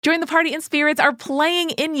Join the Party and Spirits are playing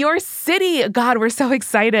in your city. God, we're so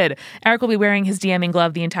excited. Eric will be wearing his DMing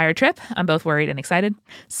glove the entire trip. I'm both worried and excited.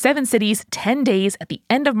 7 cities, 10 days at the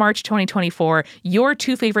end of March 2024. Your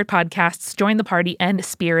 2 favorite podcasts, Join the Party and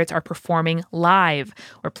Spirits, are performing live.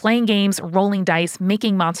 We're playing games, rolling dice,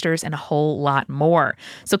 making monsters, and a whole lot more.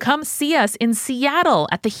 So come see us in Seattle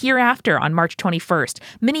at the Hereafter on March 21st,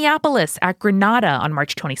 Minneapolis at Granada on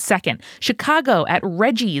March 22nd, Chicago at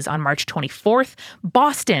Reggie's on March 24th,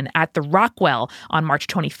 Boston at the Rockwell on March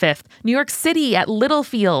 25th, New York City at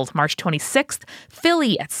Littlefield March 26th,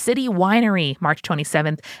 Philly at City Winery March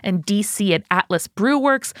 27th, and DC at Atlas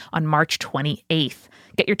Brewworks on March 28th.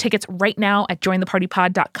 Get your tickets right now at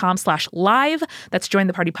jointhepartypod.com/live. That's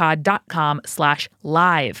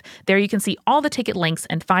jointhepartypod.com/live. There you can see all the ticket links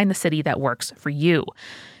and find the city that works for you.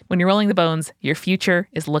 When you're rolling the bones, your future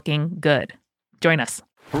is looking good. Join us.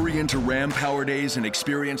 Hurry into Ram Power Days and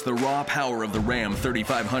experience the raw power of the Ram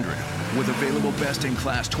 3500. With available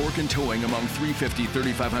best-in-class torque and towing among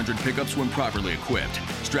 350-3500 pickups when properly equipped.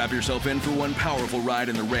 Strap yourself in for one powerful ride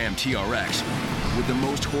in the Ram TRX. With the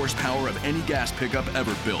most horsepower of any gas pickup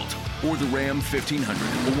ever built. Or the Ram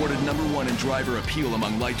 1500, awarded #1 in driver appeal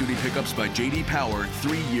among light-duty pickups by J.D. Power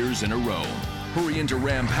 3 years in a row. Hurry into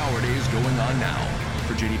Ram Power Days going on now.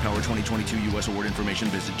 For J.D. Power 2022 U.S. award information,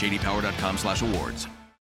 visit jdpower.com/awards.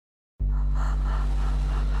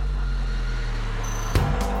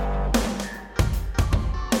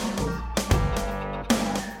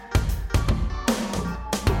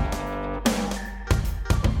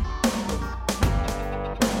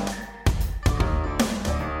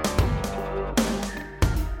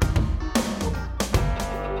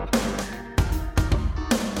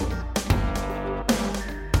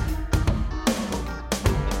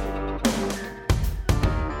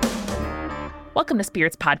 Welcome to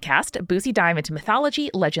Spirits Podcast, a boozy dive into mythology,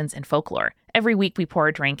 legends, and folklore. Every week we pour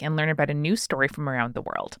a drink and learn about a new story from around the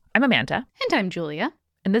world. I'm Amanda. And I'm Julia.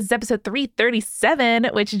 And this is episode 337,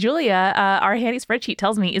 which Julia, our handy spreadsheet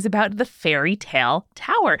tells me, is about the Fairy Tale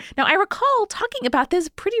Tower. Now, I recall talking about this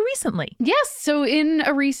pretty recently. Yes, so in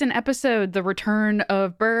a recent episode, the return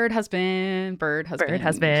of Bird Husband.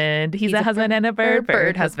 He's a husband and a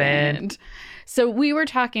bird husband. So we were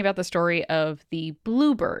talking about the story of the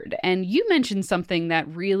Bluebird, and you mentioned something that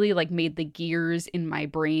really made the gears in my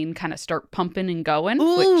brain kind of start pumping and going,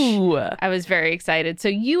 Ooh. which I was very excited. So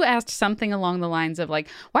you asked something along the lines of why are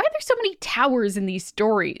there so many towers in these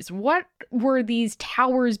stories? What were these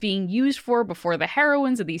towers being used for before the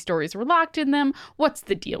heroines of these stories were locked in them? What's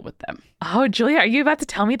the deal with them? Oh, Julia, are you about to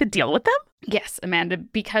tell me the deal with them? Yes, Amanda,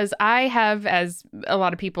 because I have, as a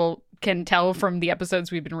lot of people can tell from the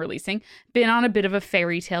episodes we've been releasing, been on a bit of a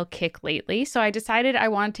fairy tale kick lately. So I decided I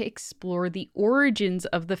wanted to explore the origins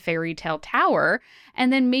of the Fairy Tale Tower.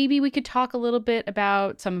 And then maybe we could talk a little bit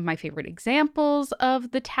about some of my favorite examples of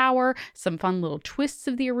the tower, some fun little twists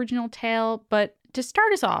of the original tale. But to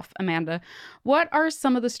start us off, Amanda, what are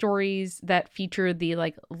some of the stories that feature the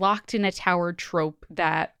locked in a tower trope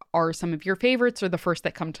that are some of your favorites or the first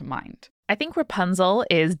that come to mind? I think Rapunzel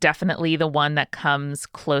is definitely the one that comes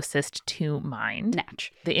closest to mind.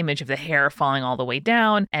 Natch. The image of the hair falling all the way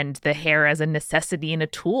down and the hair as a necessity and a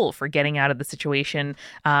tool for getting out of the situation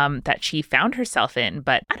that she found herself in.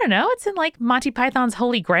 But I don't know, it's in Monty Python's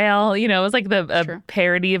Holy Grail, it was a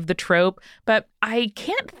parody of the trope. But I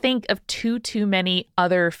can't think of too many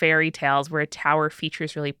other fairy tales where a tower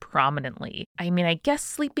features really prominently. I mean, I guess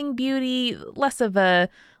Sleeping Beauty, less of a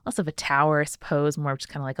tower, I suppose, more just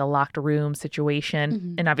kind of a locked room situation.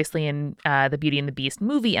 Mm-hmm. And obviously in the Beauty and the Beast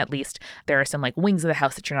movie, at least, there are some wings of the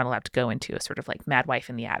house that you're not allowed to go into, a sort of Mad Wife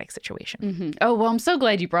in the Attic situation. Mm-hmm. Oh, well, I'm so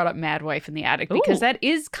glad you brought up Mad Wife in the Attic, because that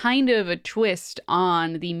is kind of a twist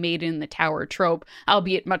on the Maid in the Tower trope,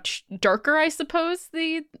 albeit much darker, I suppose,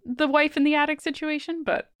 the wife in the attic situation.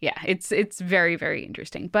 But yeah, it's very, very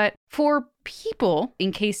interesting. But for people,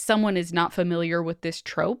 in case someone is not familiar with this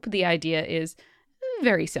trope, the idea is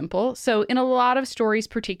very simple. So in a lot of stories,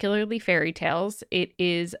 particularly fairy tales, it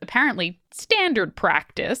is apparently standard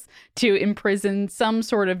practice to imprison some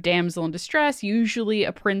sort of damsel in distress, usually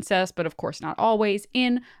a princess, but of course not always,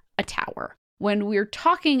 in a tower. When we're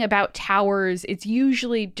talking about towers, it's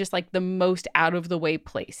usually just the most out of the way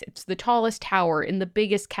place. It's the tallest tower in the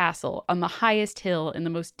biggest castle, on the highest hill, in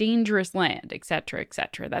the most dangerous land, etc.,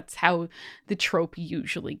 etc. That's how the trope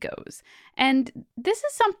usually goes. And this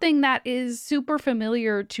is something that is super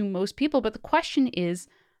familiar to most people, but the question is,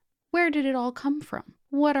 where did it all come from?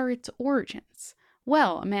 What are its origins?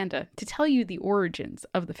 Well, Amanda, to tell you the origins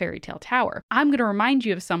of the Fairy Tale Tower, I'm going to remind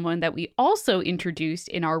you of someone that we also introduced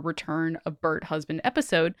in our Return of Bird Husband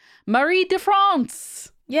episode, Marie de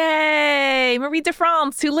France. Yay! Marie de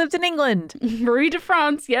France, who lived in England. Marie de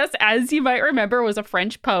France, yes, as you might remember, was a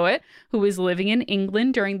French poet who was living in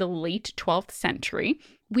England during the late 12th century.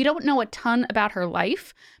 We don't know a ton about her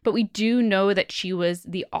life, but we do know that she was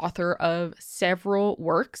the author of several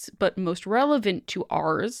works, but most relevant to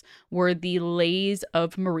ours were the Lays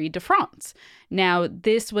of Marie de France. Now,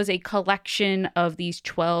 this was a collection of these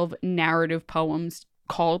 12 narrative poems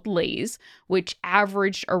called Lays, which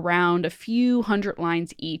averaged around a few hundred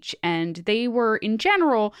lines each, and they were, in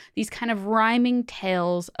general, these kind of rhyming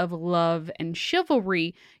tales of love and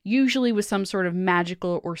chivalry, usually with some sort of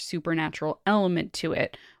magical or supernatural element to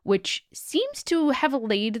it, which seems to have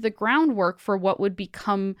laid the groundwork for what would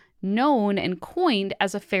become known and coined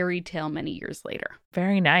as a fairy tale many years later.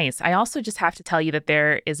 Very nice. I also just have to tell you that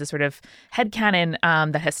there is a sort of headcanon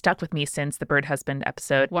that has stuck with me since the Bird Husband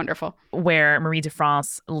episode. Wonderful. Where Marie de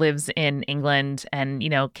France lives in England and,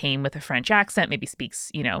 came with a French accent, maybe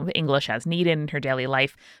speaks, English as needed in her daily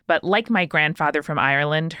life. But like my grandfather from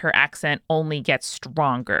Ireland, her accent only gets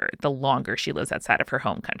stronger the longer she lives outside of her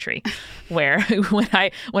home country. Where when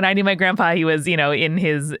I knew my grandpa, he was, in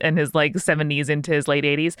his like 70s into his late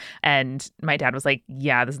 80s. And my dad was like,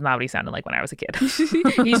 yeah, this is not what he sounded like when I was a kid.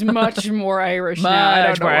 He's much more Irish now. I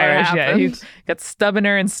don't know what happened. Yeah, he got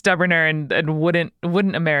stubborner and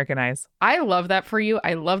wouldn't Americanize. I love that for you.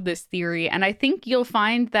 I love this theory. And I think you'll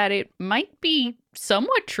find that it might be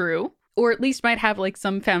somewhat true, or at least might have like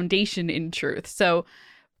some foundation in truth. So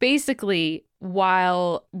basically,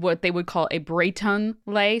 while what they would call a Breton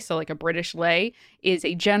lay, so like a British lay, is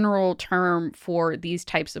a general term for these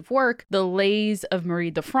types of work, the Lays of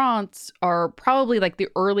Marie de France are probably like the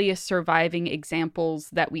earliest surviving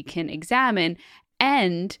examples that we can examine.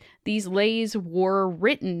 And these lays were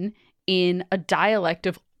written in a dialect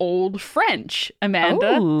of Old French,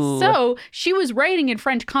 Amanda. Ooh. So she was writing in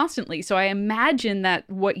French constantly. So I imagine that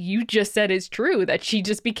what you just said is true, that she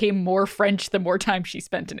just became more French the more time she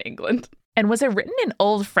spent in England. And was it written in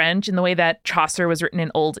Old French in the way that Chaucer was written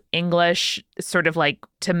in Old English, sort of like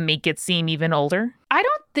to make it seem even older? I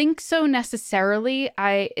don't think so necessarily.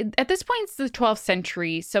 At this point, it's the 12th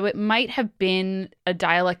century, so it might have been a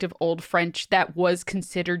dialect of Old French that was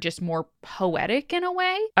considered just more poetic in a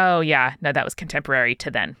way. Oh, yeah. No, that was contemporary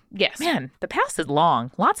to then. Yes. Man, the past is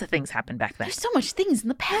long. Lots of things happened back then. There's so much things in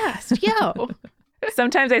the past. Yo.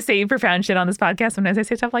 Sometimes I say profound shit on this podcast. Sometimes I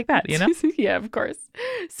say stuff like that, Yeah, of course.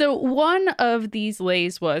 So one of these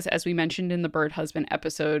lays was, as we mentioned in the Bird Husband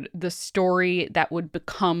episode, the story that would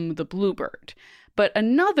become the Bluebird. But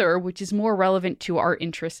another, which is more relevant to our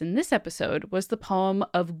interest in this episode, was the poem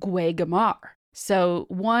of Guaigamar. So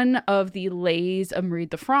one of the Lays of Marie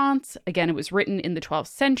de France, again, it was written in the 12th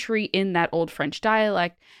century in that Old French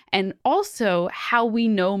dialect, and also how we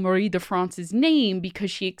know Marie de France's name because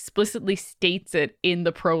she explicitly states it in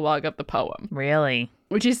the prologue of the poem. Really?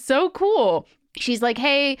 Which is so cool. She's like,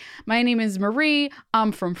 hey, my name is Marie.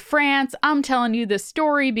 I'm from France. I'm telling you this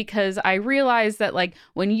story because I realize that, like,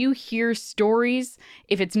 when you hear stories,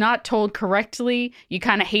 if it's not told correctly, you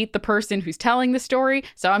kind of hate the person who's telling the story.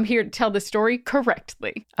 So I'm here to tell the story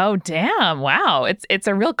correctly. Oh, damn. Wow. It's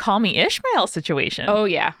a real Call Me Ishmael situation. Oh,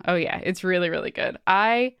 yeah. It's really, really good.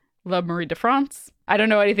 I love Marie de France. I don't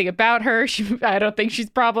know anything about her. I don't think she's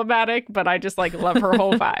problematic, but I just love her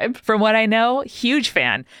whole vibe. From what I know, huge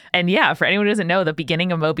fan. And yeah, for anyone who doesn't know, the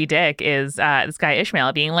beginning of Moby Dick is this guy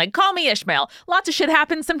Ishmael being like, call me Ishmael. Lots of shit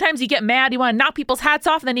happens. Sometimes you get mad. You want to knock people's hats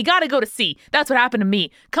off and then you got to go to sea. That's what happened to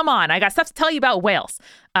me. Come on. I got stuff to tell you about whales.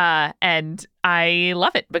 And I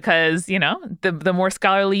love it because, the more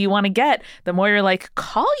scholarly you want to get, the more you're like,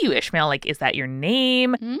 call you Ishmael. Like, is that your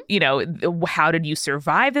name? Mm-hmm. How did you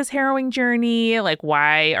survive this harrowing journey? Like,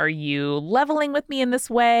 why are you leveling with me in this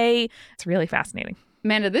way? It's really fascinating.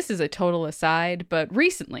 Amanda, this is a total aside, but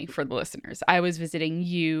recently, for the listeners, I was visiting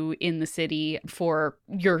you in the city for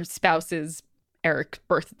your spouse's Eric's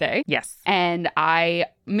birthday. Yes. And I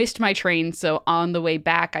missed my train, so on the way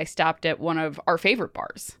back, I stopped at one of our favorite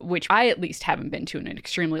bars, which I at least haven't been to in an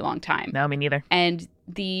extremely long time. No, me neither. And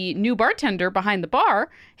the new bartender behind the bar,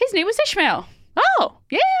 his name was Ishmael. Oh,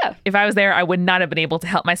 yeah. If I was there, I would not have been able to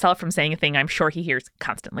help myself from saying a thing I'm sure he hears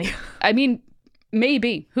constantly. I mean,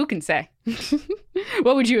 maybe. Who can say?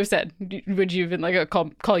 What would you have said? Would you have been like,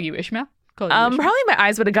 call you Ishmael? Probably my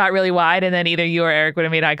eyes would have got really wide, and then either you or Eric would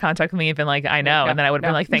have made eye contact with me and been like, I know. And then I would have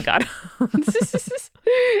been like, thank God.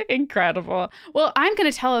 Incredible. Well, I'm going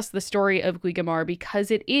to tell us the story of Guaigamar because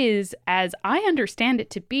it is, as I understand it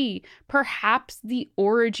to be, perhaps the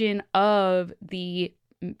origin of the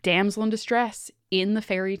damsel in distress in the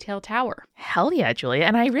fairy tale tower. Hell yeah, Julia.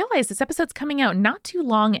 And I realize this episode's coming out not too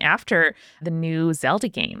long after the new Zelda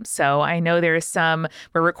game. So I know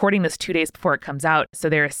we're recording this 2 days before it comes out. So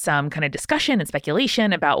there's some kind of discussion and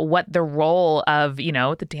speculation about what the role of,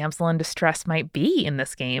 the damsel in distress might be in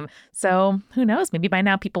this game. So who knows? Maybe by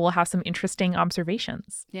now people will have some interesting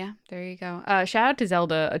observations. Yeah, there you go. Shout out to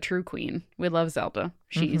Zelda, a true queen. We love Zelda.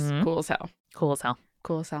 She's cool as hell. Cool as hell.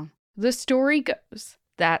 Cool as hell. The story goes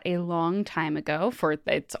that a long time ago, for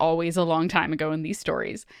it's always a long time ago in these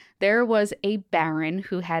stories, there was a baron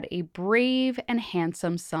who had a brave and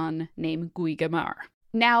handsome son named Guigamar.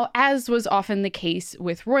 Now, as was often the case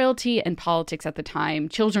with royalty and politics at the time,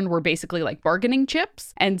 children were basically like bargaining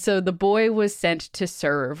chips. And so the boy was sent to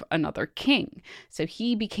serve another king. So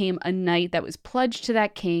he became a knight that was pledged to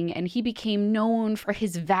that king, and he became known for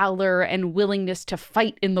his valor and willingness to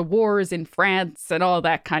fight in the wars in France and all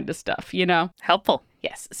that kind of stuff, Helpful.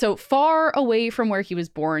 Yes. So far away from where he was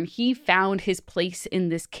born, he found his place in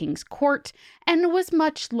this king's court and was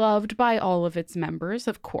much loved by all of its members,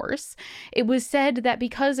 of course. It was said that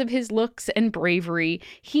because of his looks and bravery,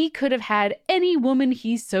 he could have had any woman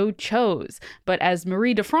he so chose. But as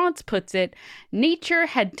Marie de France puts it, nature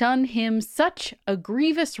had done him such a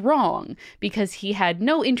grievous wrong because he had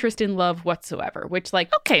no interest in love whatsoever, which,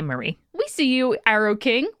 Okay, Marie. we see you, Arrow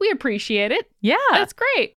King. We appreciate it. Yeah. That's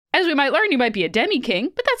great. As we might learn, you might be a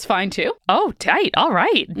demi-king, but that's fine too. Oh, tight. All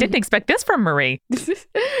right. Didn't expect this from Marie.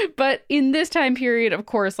 But in this time period, of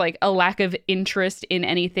course, a lack of interest in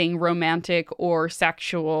anything romantic or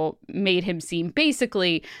sexual made him seem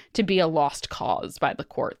basically to be a lost cause by the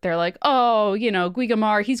court. They're like, oh,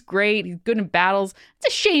 Guigamar, he's great. He's good in battles.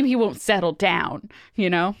 It's a shame he won't settle down,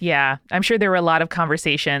 Yeah. I'm sure there were a lot of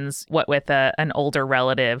conversations, with an older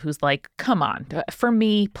relative who's like, come on, for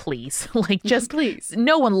me, please. Just please.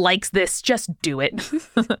 No one likes this. Just do it.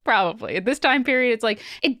 Probably. At this time period, it's like,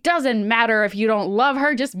 it doesn't matter if you don't love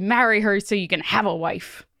her, just marry her so you can have a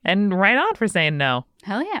wife. And right on for saying no.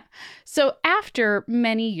 Hell yeah. So after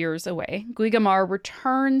many years away, Guigamar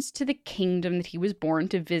returns to the kingdom that he was born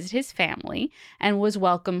to visit his family and was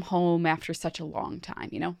welcomed home after such a long time.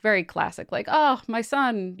 Very classic. Oh, my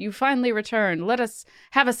son, you finally returned. Let us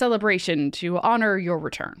have a celebration to honor your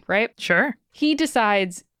return, right? Sure. He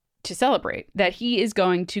decides to celebrate that he is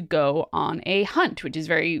going to go on a hunt, which is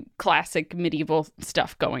very classic medieval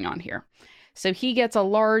stuff going on here. So he gets a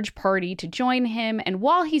large party to join him, and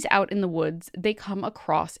while he's out in the woods, they come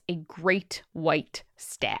across a great white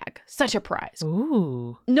stag. Such a prize.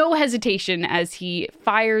 Ooh. No hesitation as he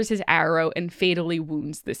fires his arrow and fatally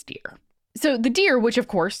wounds this deer. So the deer, which of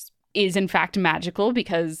course is in fact magical,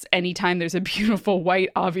 because anytime there's a beautiful white,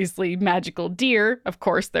 obviously magical deer, of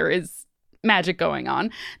course there is magic going on.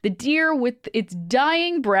 The deer, with its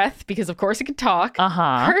dying breath, because of course it can talk,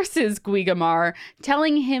 curses Guigamar,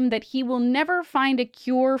 telling him that he will never find a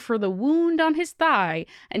cure for the wound on his thigh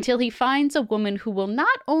until he finds a woman who will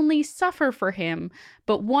not only suffer for him,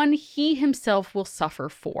 but one he himself will suffer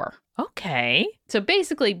for. Okay. So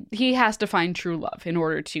basically, he has to find true love in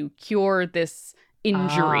order to cure this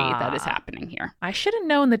injury that is happening here. I should have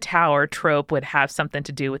known the tower trope would have something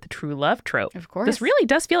to do with the true love trope. Of course. This really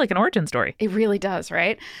does feel like an origin story. It really does,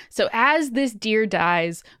 right? So as this deer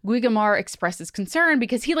dies, Guigamar expresses concern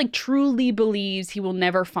because he truly believes he will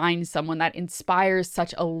never find someone that inspires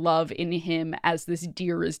such a love in him as this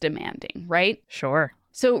deer is demanding, right? Sure.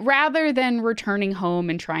 So rather than returning home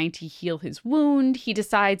and trying to heal his wound, he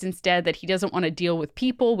decides instead that he doesn't want to deal with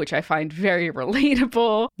people, which I find very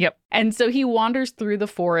relatable. Yep. And so he wanders through the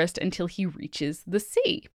forest until he reaches the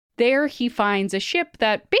sea. There he finds a ship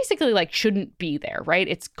that basically shouldn't be there, right?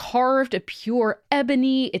 It's carved of pure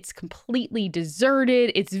ebony. It's completely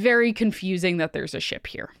deserted. It's very confusing that there's a ship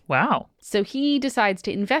here. Wow. So he decides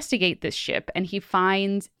to investigate this ship, and he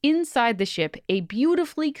finds inside the ship a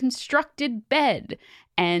beautifully constructed bed,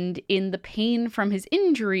 and in the pain from his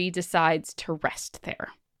injury decides to rest there,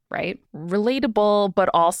 right? Relatable, but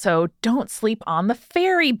also don't sleep on the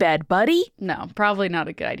fairy bed, buddy. No, probably not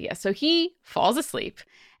a good idea. So he falls asleep.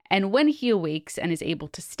 And when he awakes and is able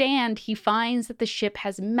to stand, he finds that the ship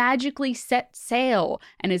has magically set sail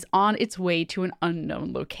and is on its way to an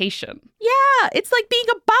unknown location. Yeah, it's like being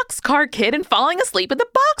a boxcar kid and falling asleep in the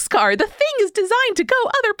boxcar. The thing is designed to go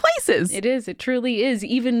other places. It is. It truly is,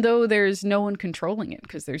 even though there's no one controlling it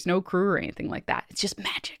because there's no crew or anything like that. It's just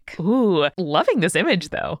magic. Ooh, loving this image,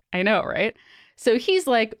 though. I know, right? So he's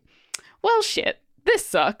like, well, shit. this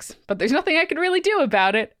sucks, but there's nothing I can really do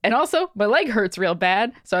about it. And also, my leg hurts real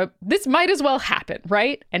bad, so this might as well happen,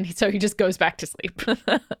 right? And so he just goes back to sleep.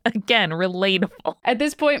 Again, relatable. At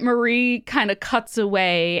this point, Marie kind of cuts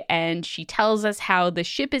away and she tells us how the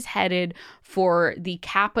ship is headed for the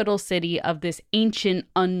capital city of this ancient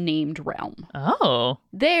unnamed realm. Oh.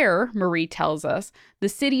 There, Marie tells us, the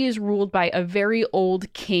city is ruled by a very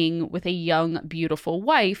old king with a young, beautiful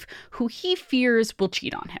wife who he fears will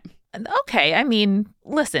cheat on him. Okay, I mean,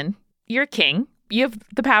 listen, you're king. You have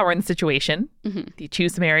the power in the situation. Mm-hmm. You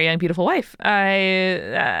choose to marry a young, beautiful wife.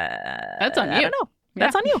 That's on you. I don't know.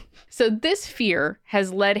 That's on you. So this fear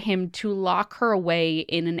has led him to lock her away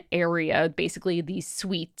in an area, basically these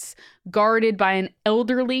suites, guarded by an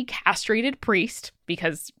elderly castrated priest,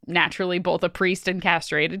 because naturally both a priest and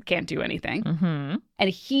castrated can't do anything. Mm-hmm. And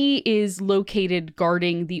he is located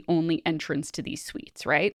guarding the only entrance to these suites,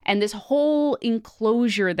 right? And this whole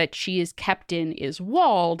enclosure that she is kept in is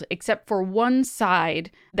walled, except for one side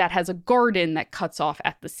that has a garden that cuts off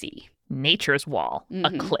at the sea. Nature's wall,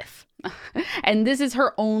 a cliff. And this is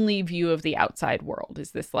her only view of the outside world,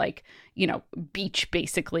 is this like, beach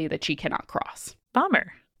basically that she cannot cross.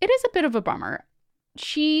 Bummer. It is a bit of a bummer.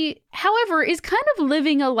 She, however, is kind of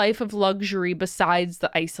living a life of luxury besides the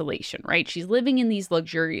isolation, right? She's living in these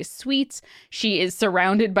luxurious suites. She is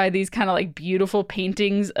surrounded by these kind of like beautiful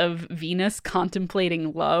paintings of Venus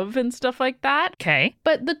contemplating love and stuff like that. Okay.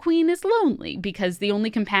 But the queen is lonely because the only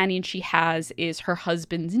companion she has is her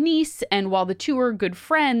husband's niece. And while the two are good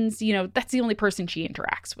friends, that's the only person she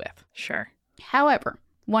interacts with. Sure. However,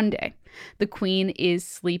 one day, the queen is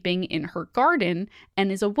sleeping in her garden and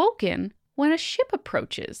is awoken when a ship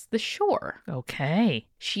approaches the shore. Okay.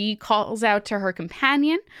 She calls out to her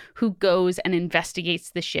companion, who goes and investigates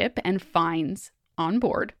the ship and finds on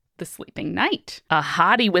board the sleeping knight. A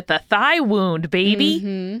hottie with a thigh wound, baby.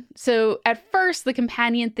 Mm-hmm. So at first, the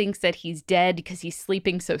companion thinks that he's dead because he's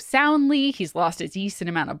sleeping so soundly. He's lost a decent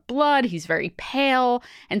amount of blood. He's very pale.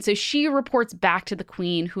 And so she reports back to the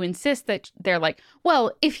queen, who insists that they're like,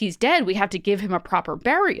 well, if he's dead, we have to give him a proper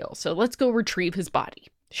burial. So let's go retrieve his body.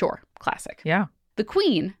 Sure. Classic. Yeah. The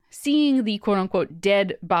queen, seeing the quote-unquote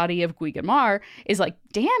dead body of Guigemar, is like,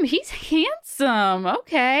 damn, he's handsome.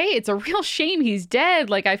 Okay, it's a real shame he's dead.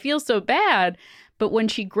 Like, I feel so bad. But when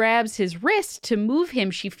she grabs his wrist to move him,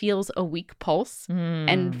 she feels a weak pulse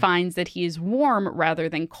and finds that he is warm rather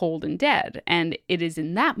than cold and dead. And it is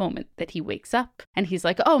in that moment that he wakes up. And he's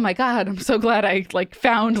like, oh my God, I'm so glad I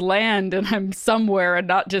found land and I'm somewhere and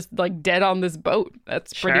not just dead on this boat.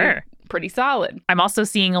 That's pretty solid. I'm also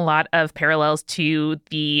seeing a lot of parallels to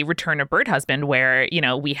the Return of Bird Husband, where,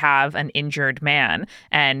 we have an injured man.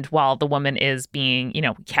 And while the woman is being,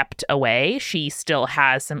 kept away, she still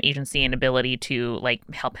has some agency and ability to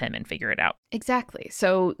help him and figure it out. Exactly.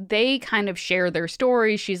 So they kind of share their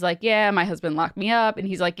stories. She's like, yeah, my husband locked me up. And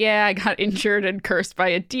he's like, yeah, I got injured and cursed by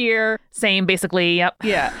a deer. Same, basically. Yep.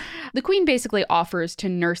 Yeah. The queen basically offers to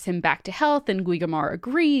nurse him back to health, and Guigemar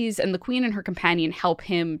agrees. And the queen and her companion help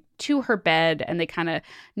him to her bed, and they kind of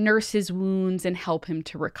nurse his wounds and help him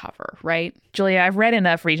to recover, right? Julia, I've read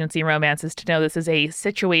enough Regency romances to know this is a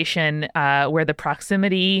situation where the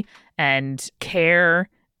proximity and care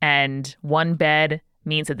and one bed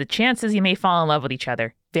means that the chances you may fall in love with each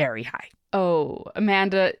other, very high. Oh,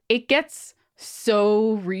 Amanda, it gets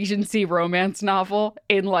so Regency romance novel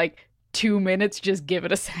in 2 minutes. Just give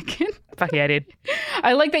it a second. Fuck yeah, dude.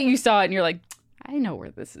 I like that you saw it and you're like, I know where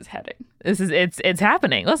this is heading. It's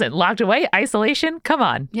happening. Listen, locked away, isolation, come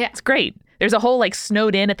on. Yeah. It's great. There's a whole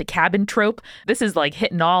snowed in at the cabin trope. This is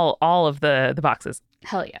hitting all of the boxes.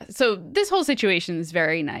 Hell yeah. So this whole situation is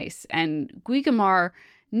very nice. And Guigemar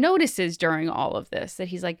notices during all of this that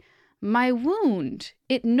he's like, my wound,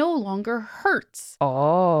 it no longer hurts.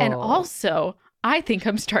 Oh. And also, I think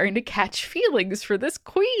I'm starting to catch feelings for this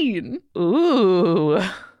queen. Ooh.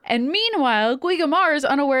 And meanwhile, Guigemar is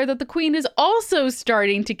unaware that the queen is also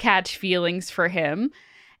starting to catch feelings for him.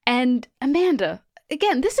 And Amanda,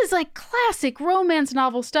 again, this is classic romance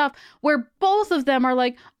novel stuff where both of them are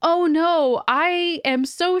like, oh no, I am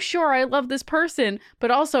so sure I love this person, but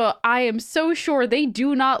also I am so sure they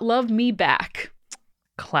do not love me back.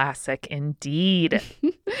 Classic indeed.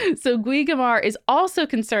 So Guigemar is also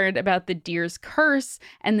concerned about the deer's curse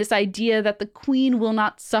and this idea that the queen will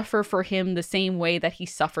not suffer for him the same way that he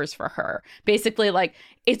suffers for her. Basically,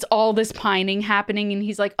 it's all this pining happening and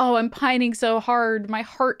he's like, oh, I'm pining so hard. My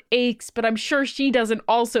heart aches, but I'm sure she doesn't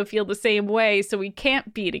also feel the same way, so we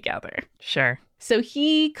can't be together. Sure. So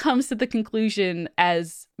he comes to the conclusion,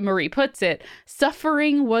 as Marie puts it,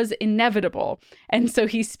 suffering was inevitable. And so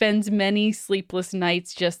he spends many sleepless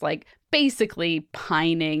nights just basically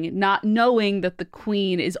pining, not knowing that the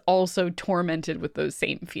queen is also tormented with those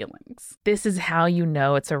same feelings. This is how you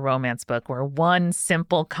know it's a romance book where one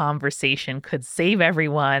simple conversation could save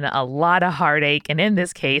everyone a lot of heartache, and in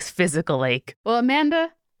this case, physical ache. Well,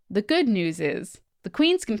 Amanda, the good news is the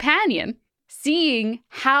queen's companion, seeing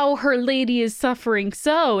how her lady is suffering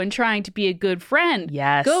so and trying to be a good friend,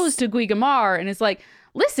 goes to Guigamar and is like,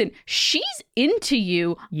 listen, she's into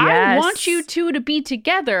you. Yes. I want you two to be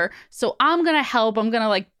together. So I'm going to help. I'm going to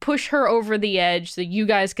like push her over the edge so you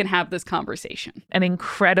guys can have this conversation. An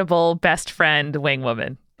incredible best friend wing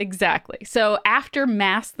woman. Exactly. So after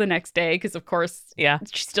mass the next day, because of course,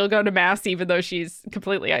 she's still going to mass even though she's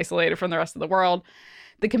completely isolated from the rest of the world.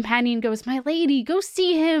 The companion goes, my lady, go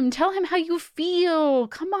see him. Tell him how you feel.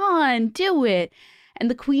 Come on, do it.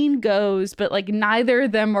 And the queen goes, but like neither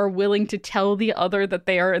of them are willing to tell the other that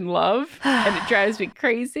they are in love. And it drives me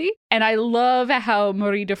crazy. And I love how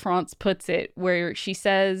Marie de France puts it, where she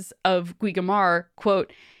says of Guigamar,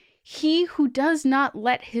 quote, he who does not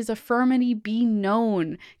let his infirmity be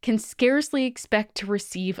known can scarcely expect to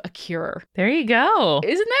receive a cure. There you go.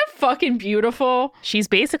 Isn't that fucking beautiful? She's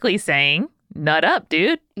basically saying, nut up,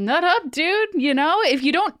 dude. Nut up, dude. You know, if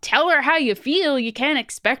you don't tell her how you feel, you can't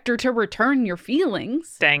expect her to return your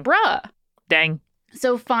feelings. Dang. Bruh. Dang.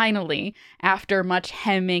 So finally, after much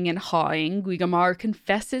hemming and hawing, Guigamar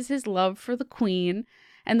confesses his love for the queen.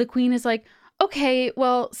 And the queen is like, okay,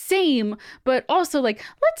 well, same, but also like,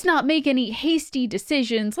 let's not make any hasty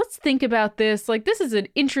decisions. Let's think about this. Like, this is an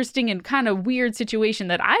interesting and kind of weird situation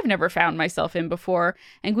that I've never found myself in before.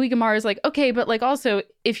 And Guigamar is like, okay, but like also,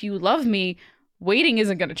 if you love me, waiting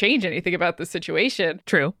isn't going to change anything about this situation.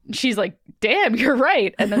 True. She's like, damn, you're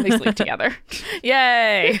right. And then they sleep together.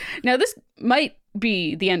 Yay. Now, this might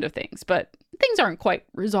be the end of things, but things aren't quite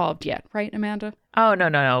resolved yet, right, Amanda? Oh,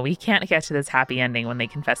 no. We can't get to this happy ending when they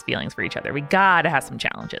confess feelings for each other. We gotta have some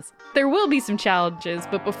challenges. There will be some challenges,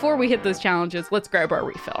 but before we hit those challenges, let's grab our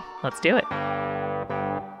refill. Let's do it.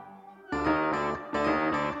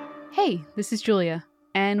 Hey, this is Julia,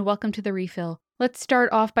 and welcome to The Refill. Let's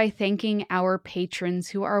start off by thanking our patrons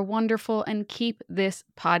who are wonderful and keep this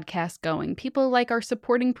podcast going. People like our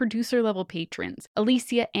supporting producer level patrons: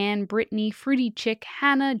 Alicia, Ann, Brittany, Fruity Chick,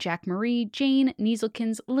 Hannah, Jack Marie, Jane,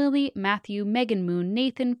 Nieselkins, Lily, Matthew, Megan Moon,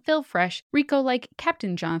 Nathan, Phil Fresh, Rico Like,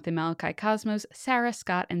 Captain Jonathan Malachi Cosmos, Sarah,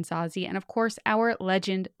 Scott, and Zazie, and of course our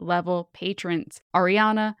legend level patrons: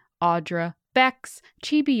 Ariana, Audra, Bex,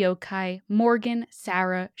 Chibi Yokai, Morgan,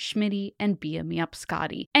 Sarah, Schmitty, and Bia Me Up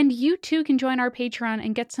Scotty. And you too can join our Patreon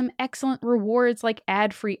and get some excellent rewards like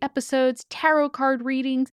ad-free episodes, tarot card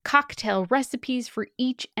readings, cocktail recipes for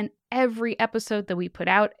each and every episode that we put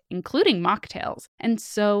out, including mocktails, and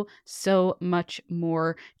so much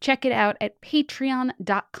more. Check it out at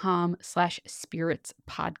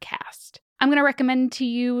patreon.com/spiritspodcast. I'm going to recommend to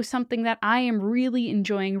you something that I am really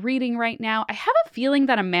enjoying reading right now. I have a feeling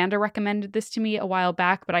that Amanda recommended this to me a while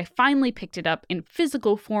back, but I finally picked it up in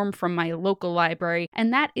physical form from my local library,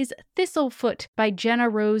 and that is Thistlefoot by Jenna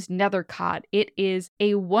Rose Nethercott. It is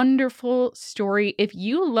a wonderful story. If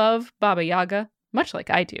you love Baba Yaga, much like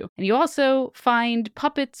I do, and you also find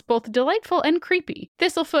puppets both delightful and creepy,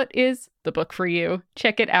 Thistlefoot is the book for you.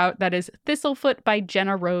 Check it out. That is Thistlefoot by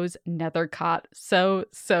Jenna Rose Nethercott. So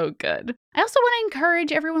good. I also want to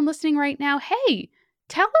encourage everyone listening right now, hey,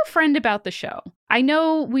 tell a friend about the show. I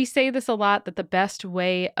know we say this a lot, that the best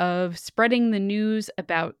way of spreading the news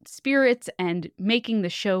about spirits and making the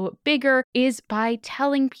show bigger is by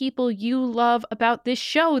telling people you love about this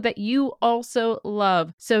show that you also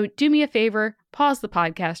love. So do me a favor, pause the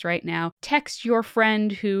podcast right now, text your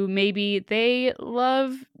friend who maybe they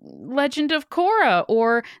love Legend of Korra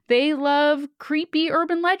or they love creepy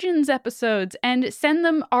urban legends episodes, and send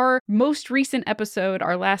them our most recent episode,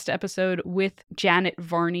 our last episode with Janet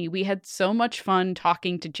Varney. We had so much fun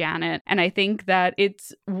talking to Janet, and I think that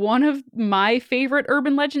it's one of my favorite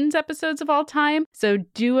urban legends episodes of all time. So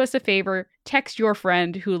do us a favor, text your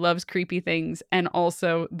friend who loves creepy things and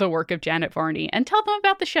also the work of Janet Varney, and tell them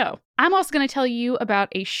about the show. I'm also going to tell you about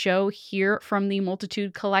a show here from the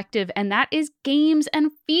Multitude Collective, and that is Games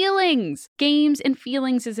and Feelings. Games and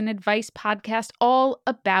Feelings is an advice podcast all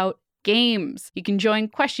about games. You can join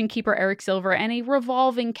Question Keeper Eric Silver and a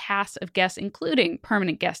revolving cast of guests, including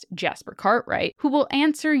permanent guest Jasper Cartwright, who will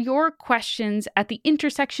answer your questions at the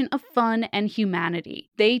intersection of fun and humanity.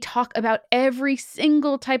 They talk about every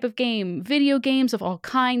single type of game, video games of all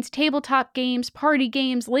kinds, tabletop games, party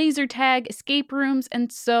games, laser tag, escape rooms,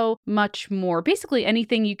 and so much more. Basically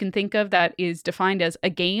anything you can think of that is defined as a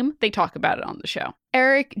game, they talk about it on the show.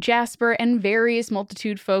 Eric, Jasper, and various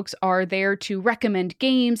multitude folks are there to recommend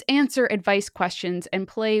games, answer advice questions, and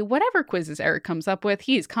play whatever quizzes Eric comes up with.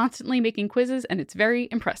 He is constantly making quizzes, and it's very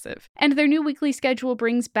impressive. And their new weekly schedule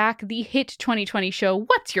brings back the hit 2020 show,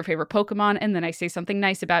 What's Your Favorite Pokemon? And then I Say Something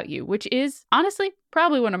Nice About You, which is, honestly,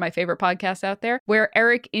 probably one of my favorite podcasts out there, where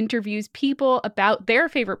Eric interviews people about their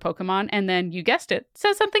favorite Pokemon and then, you guessed it,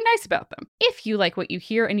 says something nice about them. If you like what you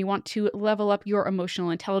hear and you want to level up your emotional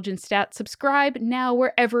intelligence stats, subscribe now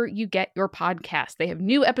wherever you get your podcasts. They have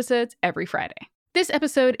new episodes every Friday. This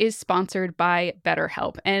episode is sponsored by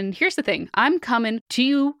BetterHelp. And here's the thing, I'm coming to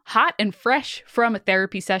you hot and fresh from a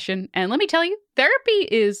therapy session. And let me tell you, therapy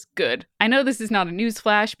is good. I know this is not a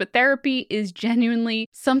newsflash, but therapy is genuinely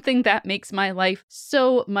something that makes my life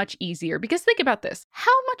so much easier. Because think about this.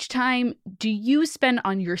 How much time do you spend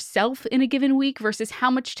on yourself in a given week versus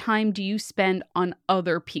how much time do you spend on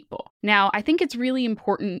other people? Now, I think it's really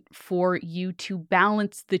important for you to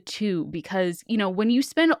balance the two because, when you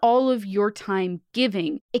spend all of your time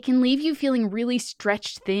giving, it can leave you feeling really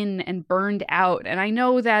stretched thin and burned out. And I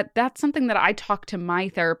know that that's something that I talk to my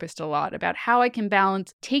therapist a lot about, how I can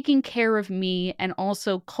balance taking care of me and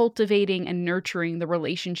also cultivating and nurturing the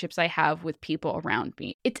relationships I have with people around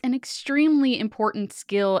me. It's an extremely important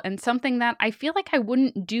skill and something that I feel like I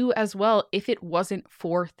wouldn't do as well if it wasn't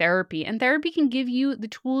for therapy. And therapy can give you the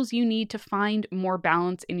tools you need to find more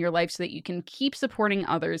balance in your life so that you can keep supporting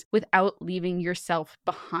others without leaving yourself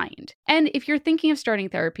behind. And if you're thinking of starting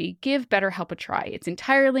therapy, give BetterHelp a try. It's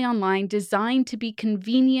entirely online, designed to be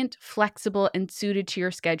convenient, flexible, and suited to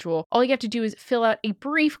your schedule. All you have to do is fill out a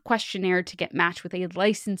brief questionnaire to get matched with a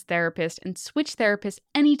licensed therapist and switch therapists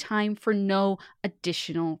anytime for no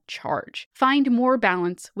additional charge. Find more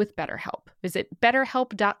balance with BetterHelp. Visit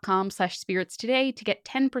betterhelp.com/spirits today to get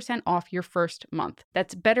 10% off your first month.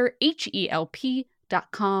 That's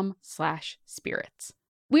betterhelp.com/spirits.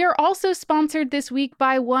 We are also sponsored this week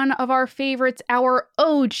by one of our favorites, our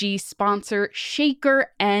OG sponsor,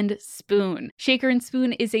 Shaker and Spoon. Shaker and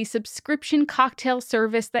Spoon is a subscription cocktail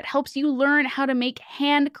service that helps you learn how to make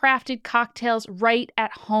handcrafted cocktails right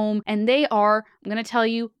at home. And they are, I'm going to tell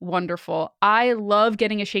you, wonderful. I love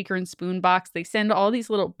getting a Shaker and Spoon box. They send all these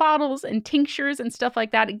little bottles and tinctures and stuff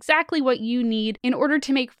like that, exactly what you need in order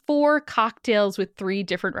to make 4 cocktails with 3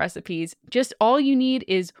 different recipes. Just all you need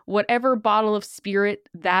is whatever bottle of spirit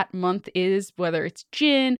that month is, whether it's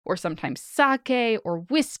gin or sometimes sake or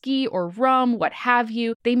whiskey or rum, what have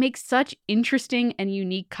you. They make such interesting and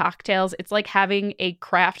unique cocktails. It's like having a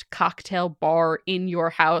craft cocktail bar in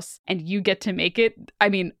your house and you get to make it. I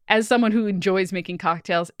mean, as someone who enjoys making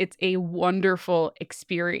cocktails, it's a wonderful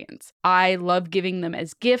experience. I love giving them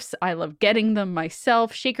as gifts. I love getting them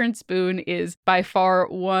myself. Shaker and Spoon is by far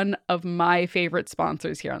one of my favorite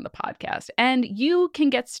sponsors here on the podcast. And you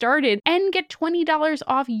can get started and get $20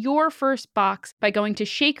 off your first box by going to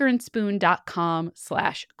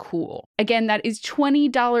shakerandspoon.com/cool. Again, that is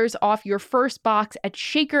 $20 off your first box at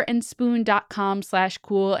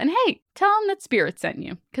shakerandspoon.com/cool. And hey, tell them that Spirit sent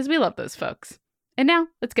you, because we love those folks. And now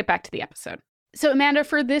let's get back to the episode. So Amanda,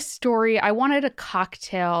 for this story, I wanted a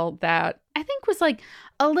cocktail that I think was like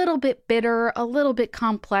a little bit bitter, a little bit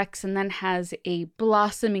complex, and then has a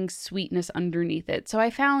blossoming sweetness underneath it. So I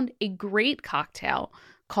found a great cocktail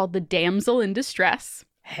called the Damsel in Distress.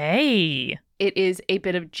 Hey! It is a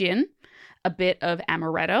bit of gin, a bit of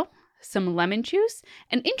amaretto, some lemon juice,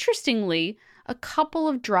 and interestingly, a couple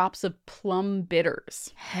of drops of plum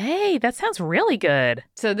bitters. Hey, that sounds really good.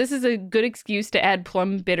 So this is a good excuse to add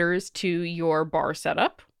plum bitters to your bar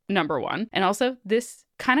setup, number one. And also, this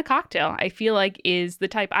kind of cocktail I feel like is the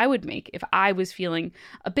type I would make if I was feeling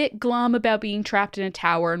a bit glum about being trapped in a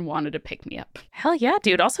tower and wanted to pick me up. Hell yeah,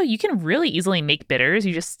 dude. Also, you can really easily make bitters.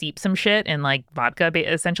 You just steep some shit in like vodka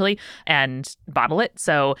essentially and bottle it.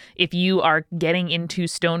 So if you are getting into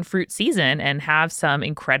stone fruit season and have some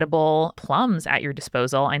incredible plums at your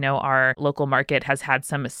disposal, I know our local market has had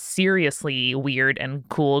some seriously weird and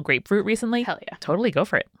cool grapefruit recently. Hell yeah. Totally go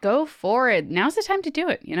for it. Go for it. Now's the time to do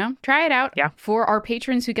it, Try it out. Yeah. For our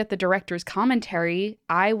patrons who get the director's commentary,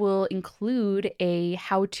 I will include a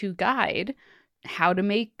how-to guide, how to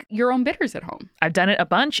make your own bitters at home. I've done it a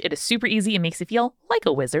bunch. It is super easy. It makes you feel like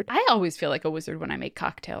a wizard. I always feel like a wizard when I make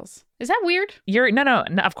cocktails. Is that weird? No,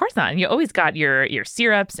 of course not. And you always got your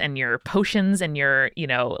syrups and your potions and your,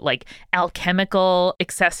 like alchemical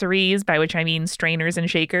accessories, by which I mean strainers and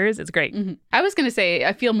shakers. It's great. Mm-hmm. I was going to say,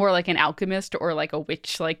 I feel more like an alchemist or like a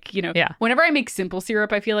witch. Like, Yeah. Whenever I make simple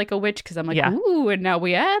syrup, I feel like a witch because I'm like, Yeah. ooh, and now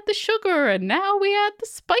we add the sugar and now we add the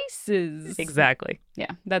spices. Exactly.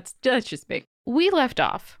 Yeah, that's just me. We left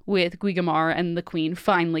off with Guigamar and the Queen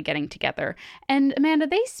finally getting together. And Amanda,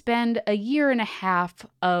 they spend a year and a half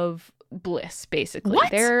of bliss, basically.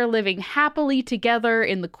 What? They're living happily together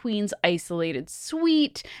in the Queen's isolated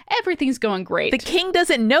suite. Everything's going great. The king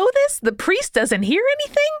doesn't know this? The priest doesn't hear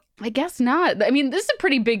anything? I guess not. I mean, this is a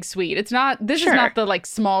pretty big suite. This is not the like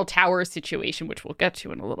small tower situation, which we'll get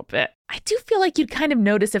to in a little bit. I do feel like you'd kind of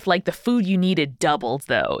notice if like the food you needed doubled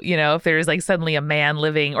though, if there's like suddenly a man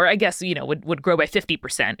living, or I guess, would grow by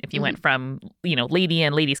 50% if you went from, lady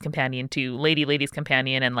and lady's companion to lady's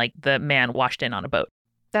companion and like the man washed in on a boat.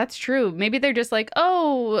 That's true. Maybe they're just like,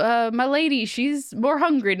 my lady, she's more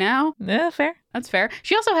hungry now. Yeah, fair. That's fair.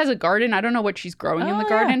 She also has a garden. I don't know what she's growing in the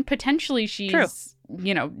garden. Yeah. Potentially she's, True.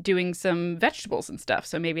 Doing some vegetables and stuff.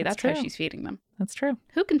 So maybe that's how true. she's feeding them. That's true.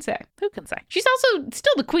 Who can say? Who can say? She's also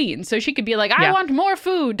still the queen. So she could be like, I Yeah. want more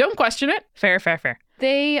food. Don't question it. Fair.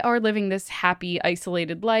 They are living this happy,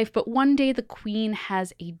 isolated life. But one day the queen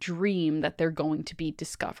has a dream that they're going to be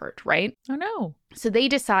discovered, right? Oh, no. So they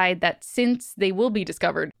decide that since they will be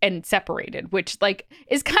discovered and separated, which like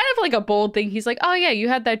is kind of like a bold thing. He's like, oh yeah, you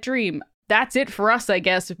had that dream. That's it for us, I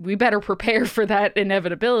guess. We better prepare for that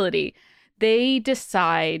inevitability. They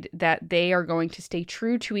decide that they are going to stay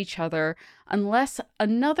true to each other unless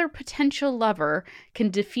another potential lover can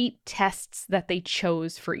defeat tests that they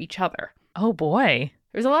chose for each other. Oh, boy.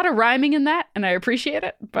 There's a lot of rhyming in that, and I appreciate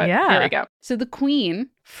it, but Yeah. here we go. So the queen,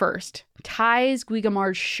 first, ties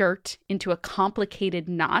Guigamar's shirt into a complicated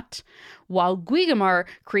knot, while Guigamar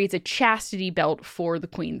creates a chastity belt for the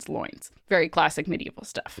queen's loins. Very classic medieval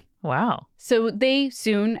stuff. Wow. So they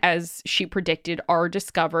soon, as she predicted, are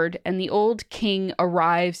discovered, and the old king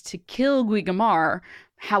arrives to kill Guigamar.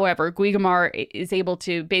 However, Guigamar is able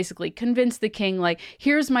to basically convince the king, like,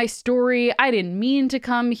 here's my story. I didn't mean to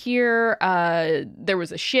come here. There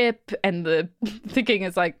was a ship. And the king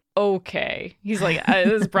is like, okay. He's like,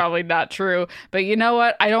 this is probably not true. But you know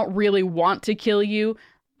what? I don't really want to kill you.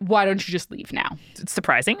 Why don't you just leave now? It's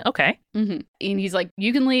surprising. Okay. Mm-hmm. And he's like,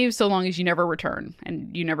 you can leave so long as you never return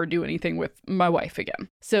and you never do anything with my wife again.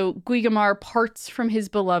 So Guigamar parts from his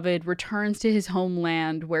beloved, returns to his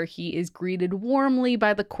homeland where he is greeted warmly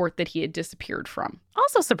by the court that he had disappeared from.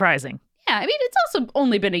 Also surprising. Yeah, I mean, it's also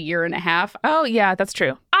only been a year and a half. Oh, yeah, that's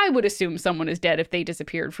true. I would assume someone is dead if they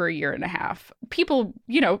disappeared for a year and a half. People,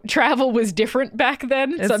 travel was different back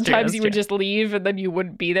then. Sometimes you would just leave and then you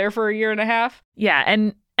wouldn't be there for a year and a half. Yeah,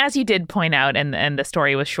 and as you did point out, and the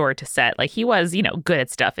story was sure to set, like he was, good at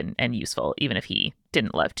stuff and useful, even if he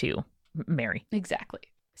didn't love to marry. Exactly.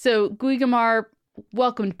 So Guigamar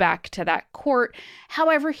welcomed back to that court.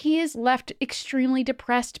 However, he is left extremely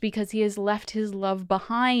depressed because he has left his love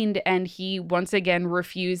behind and he once again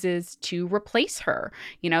refuses to replace her.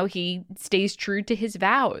 He stays true to his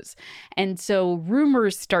vows. And so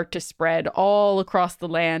rumors start to spread all across the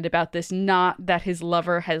land about this knot that his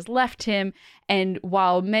lover has left him. And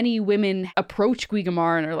while many women approach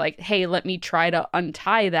Guigamar and are like, hey, let me try to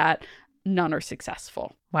untie that, none are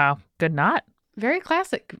successful. Wow. Good knot. Very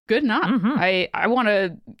classic. Good knot. Mm-hmm. I want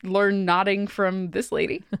to learn knotting from this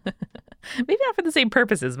lady. Maybe not for the same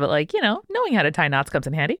purposes, but knowing how to tie knots comes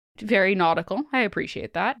in handy. Very nautical. I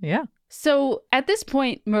appreciate that. Yeah. So at this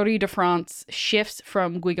point, Marie de France shifts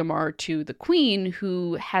from Guigamar to the queen,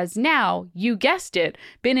 who has now, you guessed it,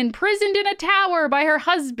 been imprisoned in a tower by her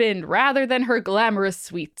husband rather than her glamorous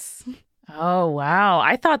suites. Oh, wow.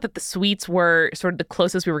 I thought that the suites were sort of the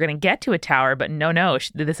closest we were going to get to a tower, but no,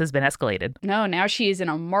 this has been escalated. No, now she is in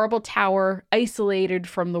a marble tower, isolated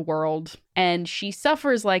from the world, and she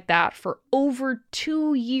suffers like that for over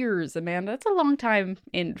 2 years, Amanda. That's a long time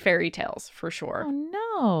in fairy tales, for sure. Oh,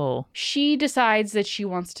 no. She decides that she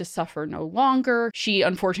wants to suffer no longer. She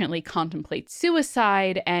unfortunately contemplates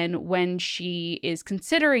suicide, and when she is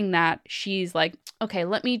considering that, she's like, okay,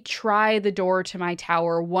 let me try the door to my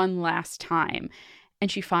tower one last time.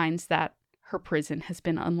 And she finds that her prison has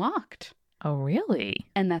been unlocked. Oh, really?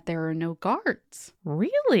 And that there are no guards.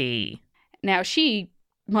 Really? Now she,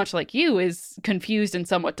 much like you, is confused and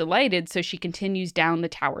somewhat delighted, so she continues down the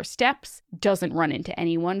tower steps, doesn't run into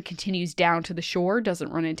anyone, continues down to the shore,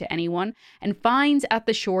 doesn't run into anyone, and finds at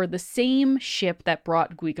the shore the same ship that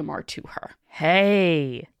brought Guigamar to her.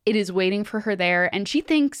 Hey. It is waiting for her there, and she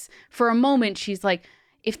thinks for a moment, she's like,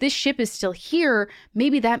 if this ship is still here,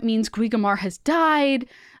 maybe that means Guigamar has died.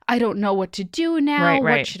 I don't know what to do now. Right.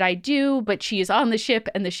 What should I do? But she is on the ship,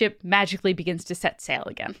 and the ship magically begins to set sail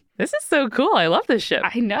again. This is so cool. I love this ship.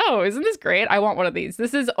 I know. Isn't this great? I want one of these.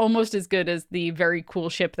 This is almost as good as the very cool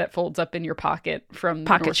ship that folds up in your pocket from the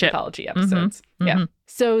Pocket Norse ship. mythology episodes. Yeah.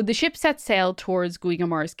 So the ship sets sail towards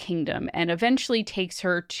Guigamar's kingdom and eventually takes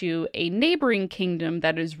her to a neighboring kingdom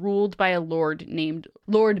that is ruled by a lord named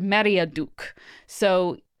Lord Meriadoc.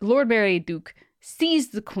 So Lord Meriadoc sees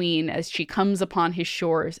the queen as she comes upon his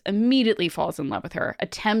shores, immediately falls in love with her,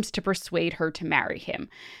 attempts to persuade her to marry him.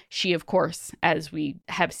 She, of course, as we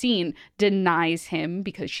have seen, denies him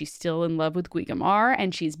because she's still in love with Guigamar,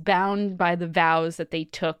 and she's bound by the vows that they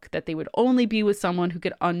took that they would only be with someone who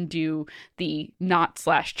could undo the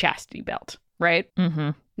knot/chastity belt, right?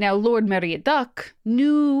 Now, Lord Meriadoc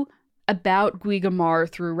knew about Guigamar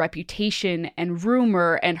through reputation and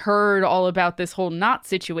rumor and heard all about this whole knot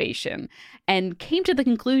situation and came to the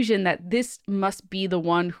conclusion that this must be the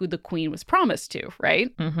one who the queen was promised to,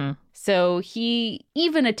 right? So he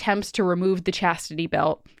even attempts to remove the chastity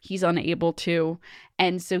belt. He's unable to.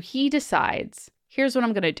 And so he decides, here's what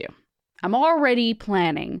I'm going to do. I'm already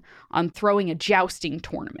planning on throwing a jousting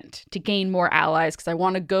tournament to gain more allies because I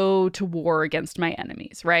want to go to war against my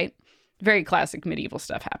enemies, right? Very classic medieval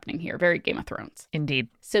stuff happening here. Very Game of Thrones. Indeed.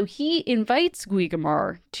 So he invites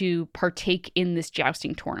Guigamar to partake in this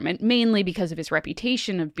jousting tournament, mainly because of his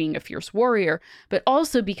reputation of being a fierce warrior, but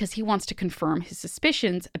also because he wants to confirm his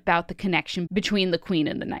suspicions about the connection between the queen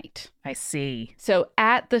and the knight. I see. So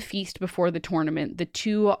at the feast before the tournament, the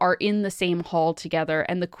two are in the same hall together,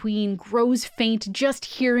 and the queen grows faint just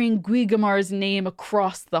hearing Guigamar's name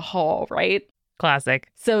across the hall, right? Classic.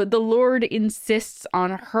 So the Lord insists on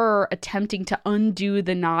her attempting to undo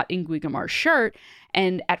the knot in Guigamar's shirt.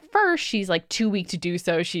 And at first, she's like too weak to do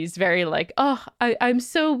so. She's very like, oh, I'm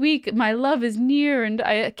so weak. My love is near and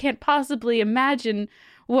I can't possibly imagine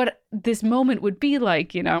what this moment would be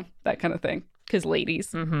like, you know, that kind of thing. Because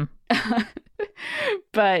ladies.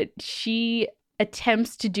 But she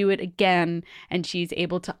attempts to do it again, and she's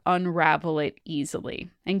able to unravel it easily.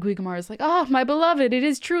 And Guigamar is like, oh, my beloved, it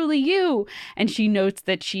is truly you. And she notes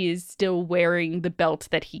that she is still wearing the belt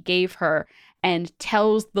that he gave her and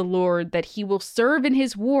tells the Lord that he will serve in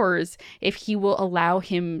his wars if he will allow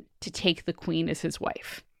him to take the queen as his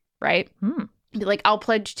wife, right? Be like, I'll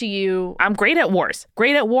pledge to you. I'm great at wars.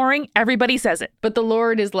 Great at warring. Everybody says it. But the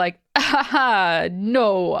Lord is like,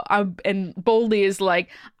 no. And boldly is like,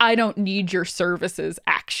 I don't need your services,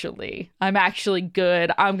 actually. I'm actually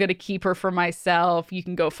good. I'm going to keep her for myself. You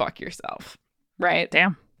can go fuck yourself. Right?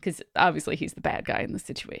 Damn. Because obviously he's the bad guy in the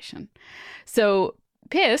situation. So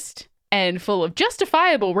pissed and full of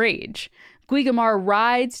justifiable rage, Guigamar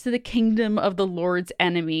rides to the kingdom of the Lord's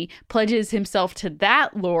enemy, pledges himself to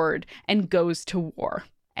that Lord, and goes to war.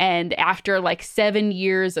 And after like 7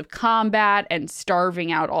 years of combat and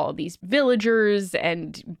starving out all these villagers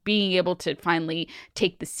and being able to finally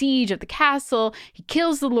take the siege of the castle, he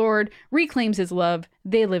kills the Lord, reclaims his love.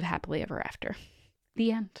 They live happily ever after.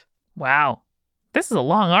 The end. Wow. This is a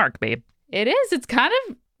long arc, babe. It is. It's kind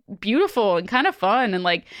of beautiful and kind of fun and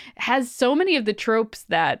like has so many of the tropes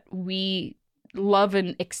that we love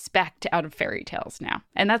and expect out of fairy tales now.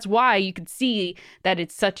 And that's why you could see that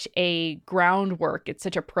it's such a groundwork. It's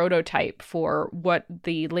such a prototype for what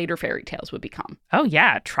the later fairy tales would become. Oh,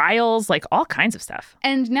 yeah. Trials, like all kinds of stuff.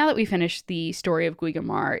 And now that we finished the story of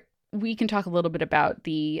Guigamar, we can talk a little bit about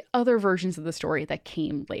the other versions of the story that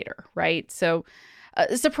came later, right? So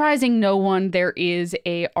surprising no one, there is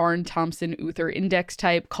a Arne Thompson Uther Index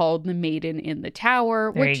type called The Maiden in the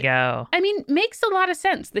Tower. There which, you go. I mean, makes a lot of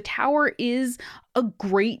sense. The Tower is a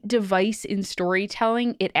great device in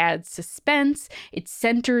storytelling. It adds suspense. It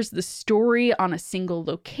centers the story on a single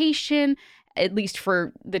location, at least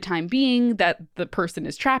for the time being, that the person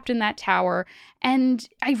is trapped in that tower. And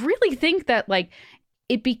I really think that, like,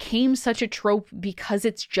 it became such a trope because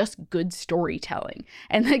it's just good storytelling.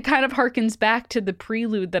 And that kind of harkens back to the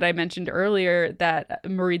prelude that I mentioned earlier that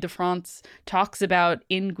Marie de France talks about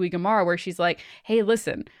in Guigamar, where she's like, hey,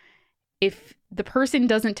 listen, if the person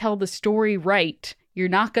doesn't tell the story right, you're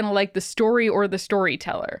not going to like the story or the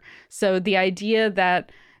storyteller. So the idea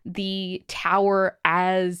that the tower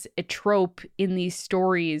as a trope in these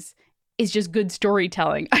stories is just good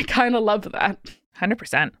storytelling, I kind of love that.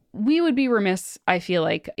 100%. We would be remiss, I feel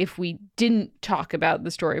like, if we didn't talk about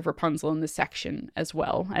the story of Rapunzel in this section as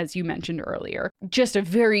well, as you mentioned earlier. Just a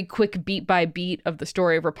very quick beat by beat of the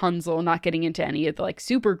story of Rapunzel, not getting into any of the like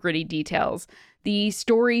super gritty details. The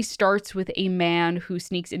story starts with a man who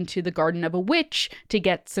sneaks into the garden of a witch to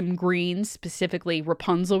get some greens, specifically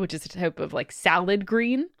Rapunzel, which is a type of like salad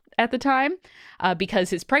green. at the time because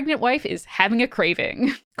his pregnant wife is having a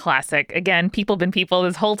craving. Classic. Again, people been people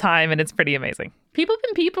this whole time, and it's pretty amazing. People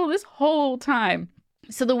been people this whole time.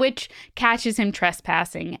 So the witch catches him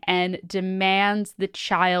trespassing and demands the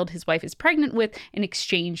child his wife is pregnant with in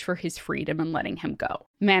exchange for his freedom and letting him go.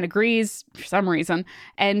 Man agrees for some reason.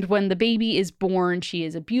 And when the baby is born, she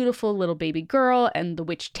is a beautiful little baby girl, and the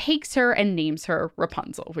witch takes her and names her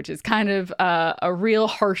Rapunzel, which is kind of a real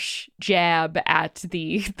harsh jab at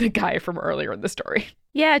the guy from earlier in the story.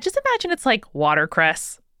 Yeah, just imagine it's like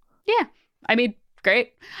watercress. Yeah, I mean,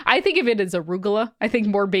 great. I think of it as arugula. I think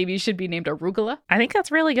more babies should be named arugula. I think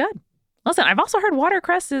that's really good. Listen, I've also heard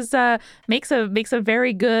watercress is makes a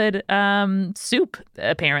very good soup,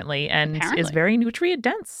 apparently, and is very nutrient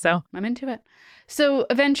dense. So I'm into it. So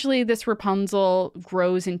eventually this Rapunzel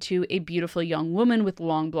grows into a beautiful young woman with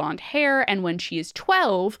long blonde hair. And when she is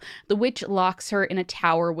 12, the witch locks her in a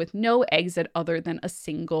tower with no exit other than a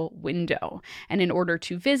single window. And in order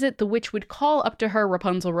to visit, the witch would call up to her,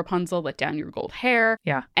 Rapunzel, Rapunzel, let down your gold hair.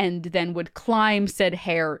 Yeah. And then would climb said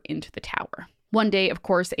hair into the tower. One day, of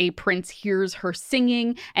course, a prince hears her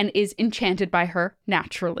singing and is enchanted by her,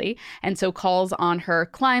 naturally, and so calls on her,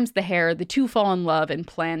 climbs the hair, the two fall in love and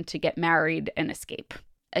plan to get married and escape.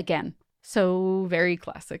 Again, so very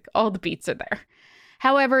classic. All the beats are there.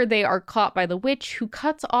 However, they are caught by the witch, who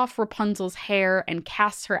cuts off Rapunzel's hair and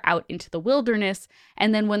casts her out into the wilderness.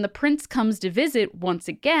 And then when the prince comes to visit once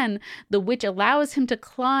again, the witch allows him to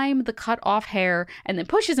climb the cut off hair and then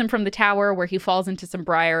pushes him from the tower, where he falls into some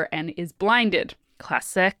briar and is blinded.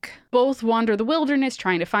 Classic. Both wander the wilderness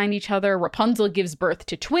trying to find each other. Rapunzel gives birth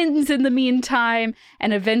to twins in the meantime,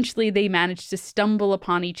 and eventually they manage to stumble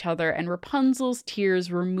upon each other, and Rapunzel's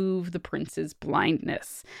tears remove the prince's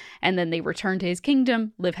blindness. And then they return to his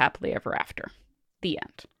kingdom, live happily ever after. The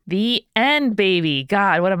end. The end, baby.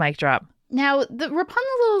 God, what a mic drop. Now, the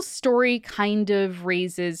Rapunzel story kind of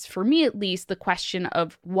raises, for me at least, the question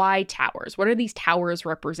of why towers? What are these towers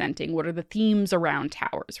representing? What are the themes around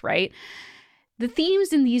towers, right? The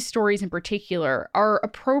themes in these stories in particular are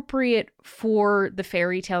appropriate for the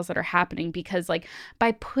fairy tales that are happening because, like,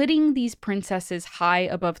 by putting these princesses high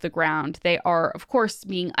above the ground, they are, of course,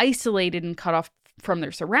 being isolated and cut off from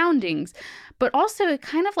their surroundings, but also it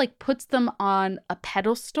kind of like puts them on a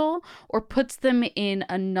pedestal or puts them in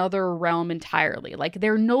another realm entirely. Like,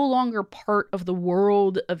 they're no longer part of the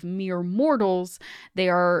world of mere mortals. They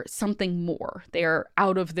are something more. They are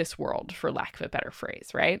out of this world, for lack of a better phrase,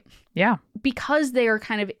 right? Yeah. Because they are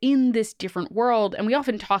kind of in this different world, and we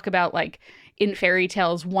often talk about, like, in fairy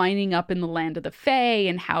tales, winding up in the land of the Fae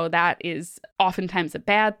and how that is oftentimes a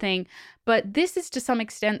bad thing. But this is to some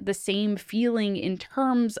extent the same feeling in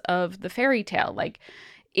terms of the fairy tale. Like,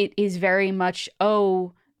 it is very much,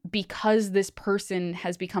 because this person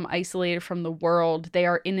has become isolated from the world, they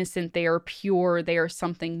are innocent, they are pure, they are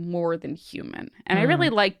something more than human. And I really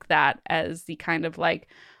like that as the kind of like,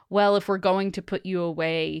 well, if we're going to put you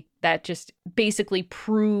away, that just basically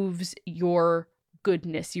proves your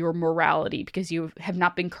goodness, your morality, because you have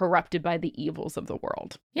not been corrupted by the evils of the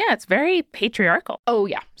world. Yeah, it's very patriarchal. Oh,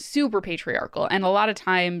 yeah. Super patriarchal. And a lot of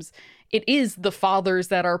times it is the fathers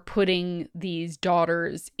that are putting these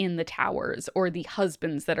daughters in the towers, or the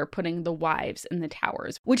husbands that are putting the wives in the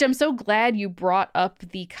towers, which I'm so glad you brought up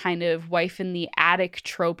the kind of wife in the attic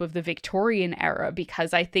trope of the Victorian era,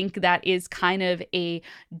 because I think that is kind of a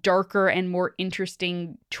darker and more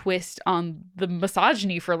interesting twist on the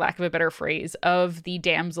misogyny, for lack of a better phrase, of the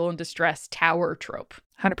damsel in distress tower trope.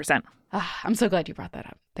 100%. I'm so glad you brought that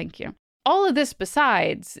up. Thank you. All of this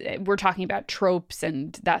besides, we're talking about tropes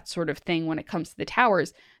and that sort of thing when it comes to the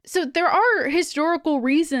towers. So there are historical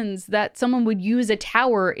reasons that someone would use a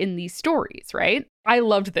tower in these stories, right? I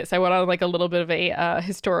loved this. I went on like a little bit of a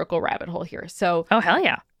historical rabbit hole here. So, oh, hell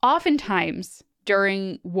yeah. Oftentimes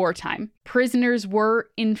during wartime, prisoners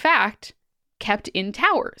were, in fact, kept in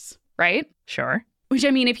towers, right? Sure. Which, I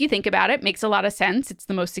mean, if you think about it, makes a lot of sense. It's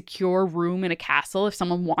the most secure room in a castle. If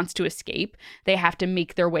someone wants to escape, they have to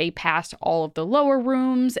make their way past all of the lower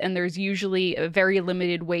rooms, and there's usually a very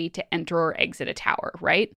limited way to enter or exit a tower,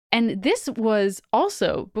 right? And this was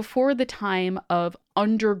also before the time of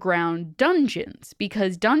underground dungeons,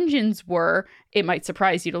 because dungeons were, it might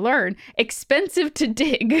surprise you to learn, expensive to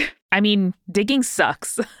dig. I mean, digging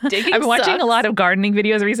sucks. I've been watching a lot of gardening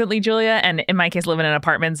videos recently, Julia, and in my case, live in an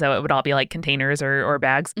apartment, so it would all be like containers or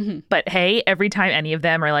bags. Mm-hmm. But hey, every time any of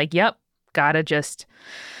them are like, yep, gotta just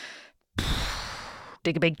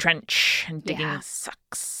dig a big trench, and digging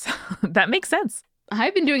sucks. That makes sense.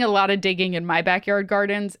 I've been doing a lot of digging in my backyard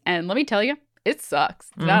gardens, and let me tell you, it sucks.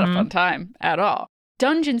 It's not a fun time at all.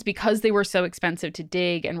 dungeons, because they were so expensive to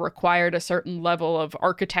dig and required a certain level of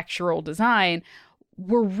architectural design,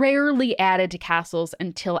 were rarely added to castles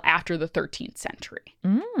until after the 13th century.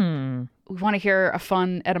 We want to hear a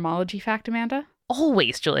fun etymology fact, Amanda?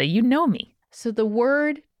 Always, Julia. You know me. So the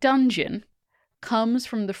word dungeon comes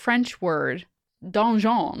from the French word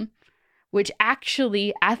donjon, which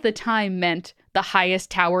actually at the time meant the highest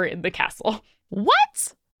tower in the castle.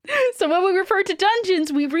 What? So when we refer to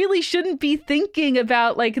dungeons, we really shouldn't be thinking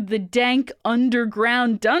about like the dank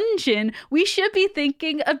underground dungeon. We should be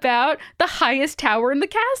thinking about the highest tower in the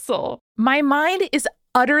castle. My mind is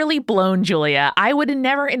utterly blown, Julia. I would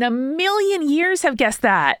never in a million years have guessed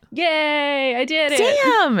that. Yay, I did it.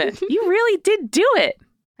 Damn, you really did do it.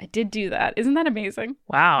 I did do that. Isn't that amazing?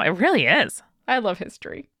 Wow, it really is. I love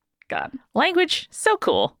history. God. Language, so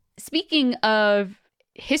cool. Speaking of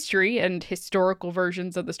history and historical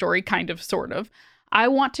versions of the story, kind of, sort of, I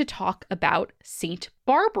want to talk about Saint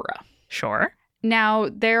Barbara. Sure. Now,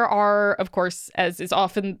 there are, of course, as is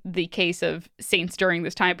often the case of saints during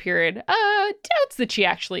this time period, doubts that she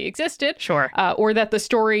actually existed. Sure. Or that the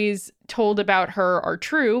stories told about her are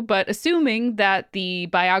true, but assuming that the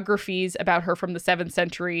biographies about her from the 7th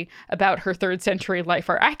century, about her 3rd century life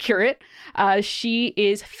are accurate, she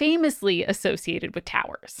is famously associated with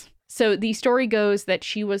towers. So the story goes that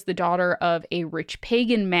she was the daughter of a rich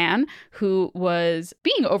pagan man who was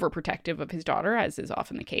being overprotective of his daughter, as is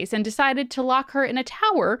often the case, and decided to lock her in a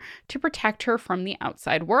tower to protect her from the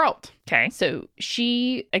outside world. Okay. So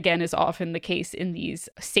she, again, is often the case in these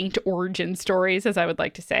saint origin stories, as I would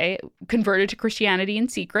like to say, converted to Christianity in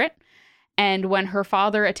secret. And when her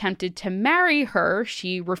father attempted to marry her,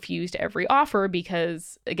 she refused every offer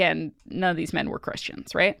because, again, none of these men were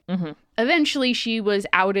Christians, right? Mm-hmm. Eventually, she was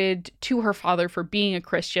outed to her father for being a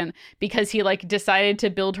Christian because he, decided to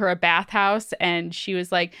build her a bathhouse. And she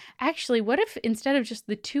was like, actually, what if instead of just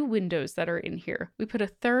the 2 windows that are in here, we put a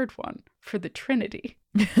 3rd one for the Trinity?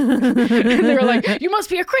 And they were like, you must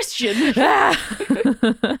be a Christian.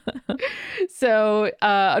 So,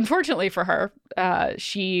 unfortunately for her,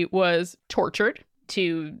 she was tortured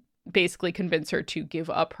to basically convince her to give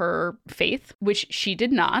up her faith, which she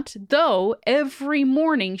did not, though every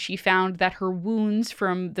morning she found that her wounds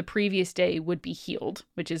from the previous day would be healed,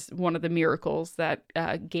 which is one of the miracles that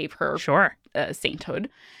gave her sainthood.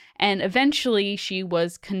 And eventually she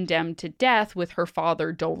was condemned to death with her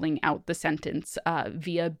father doling out the sentence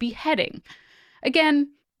via beheading. Again,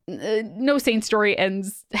 no saint story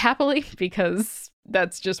ends happily because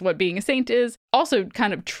that's just what being a saint is. Also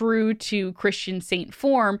kind of true to Christian saint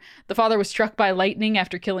form, the father was struck by lightning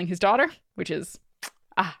after killing his daughter, which is,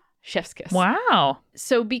 chef's kiss. Wow.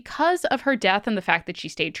 So because of her death and the fact that she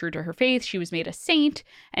stayed true to her faith, she was made a saint,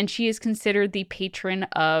 and she is considered the patron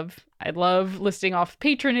of, I love listing off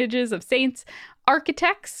patronages of saints,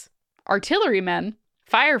 architects, artillerymen,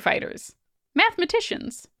 firefighters,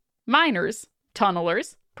 mathematicians, miners,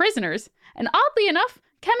 tunnelers, prisoners, and oddly enough,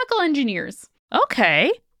 chemical engineers.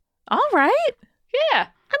 Okay. All right. Yeah.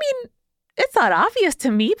 I mean, it's not obvious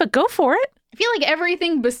to me, but go for it. I feel like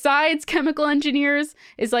everything besides chemical engineers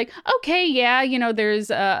is like, okay, yeah,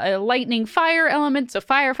 there's a lightning fire element, so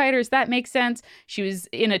firefighters, that makes sense. She was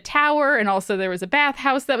in a tower, and also there was a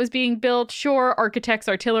bathhouse that was being built. Sure, architects,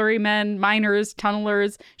 artillerymen, miners,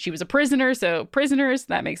 tunnelers. She was a prisoner, so prisoners,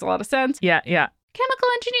 that makes a lot of sense. Yeah. Chemical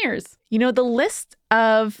engineers. The list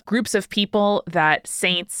of groups of people that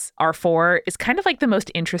saints are for is kind of like the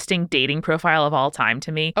most interesting dating profile of all time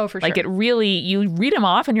to me. Oh, for sure. It really, you read them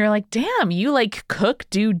off and you're like, damn, you cook,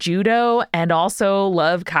 do judo, and also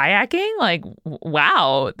love kayaking?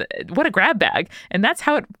 Wow, what a grab bag. And that's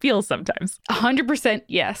how it feels sometimes. 100%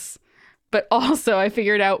 yes. But also I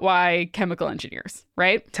figured out why chemical engineers,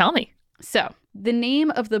 right? Tell me. So, the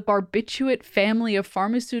name of the barbiturate family of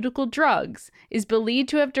pharmaceutical drugs is believed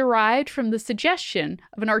to have derived from the suggestion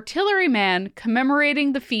of an artilleryman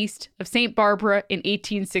commemorating the feast of St. Barbara in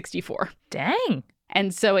 1864. Dang.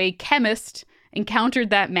 And so a chemist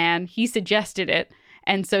encountered that man, he suggested it,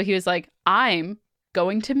 and so he was like, I'm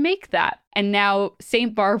going to make that. And now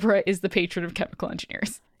St. Barbara is the patron of chemical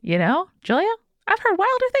engineers. Julia, I've heard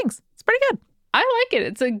wilder things. It's pretty good. I like it.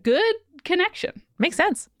 It's a good connection. Makes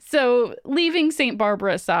sense. So leaving St.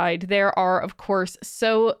 Barbara aside, there are, of course,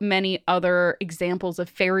 so many other examples of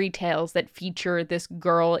fairy tales that feature this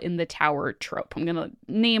girl in the tower trope. I'm going to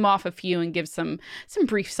name off a few and give some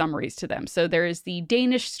brief summaries to them. So there is the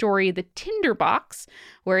Danish story, The Tinderbox,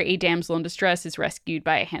 where a damsel in distress is rescued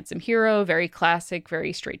by a handsome hero. Very classic,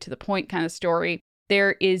 very straight to the point kind of story.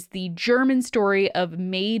 There is the German story of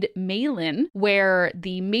Maid Malin, where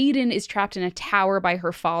the maiden is trapped in a tower by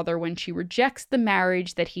her father when she rejects the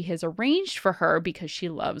marriage that he has arranged for her because she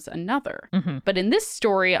loves another. But in this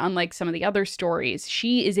story, unlike some of the other stories,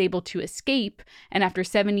 she is able to escape, and after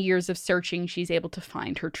 7 years of searching, she's able to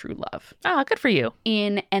find her true love. Ah, good for you.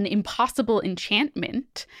 In An Impossible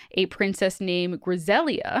Enchantment, a princess named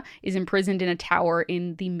Griselia is imprisoned in a tower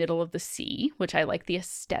in the middle of the sea, which I like the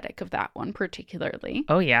aesthetic of that one particularly.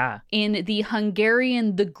 Oh, yeah. In the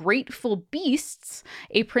Hungarian The Grateful Beasts,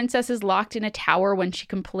 a princess is locked in a tower when she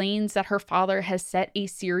complains that her father has set a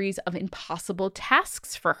series of impossible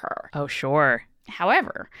tasks for her. Oh, sure.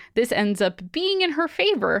 However, this ends up being in her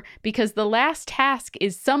favor because the last task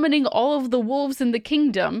is summoning all of the wolves in the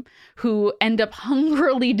kingdom who end up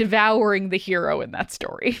hungrily devouring the hero in that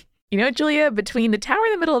story. You know what, Julia? Between the tower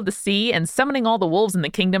in the middle of the sea and summoning all the wolves in the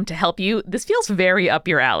kingdom to help you, this feels very up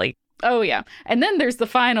your alley. Oh, yeah. And then there's the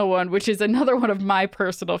final one, which is another one of my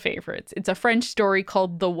personal favorites. It's a French story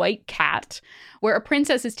called The White Cat, where a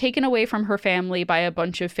princess is taken away from her family by a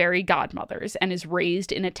bunch of fairy godmothers and is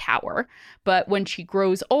raised in a tower. But when she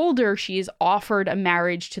grows older, she is offered a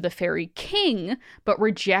marriage to the fairy king, but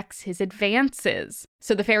rejects his advances.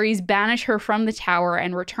 So the fairies banish her from the tower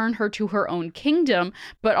and return her to her own kingdom,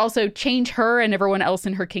 but also change her and everyone else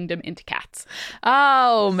in her kingdom into cats.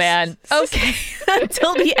 Oh, man. Okay.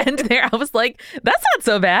 Until the end there, I was like, that's not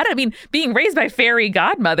so bad. I mean, being raised by fairy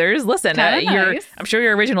godmothers, listen, nice. I'm sure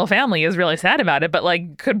your original family is really sad about it, but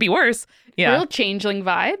like, could be worse. Yeah. Real changeling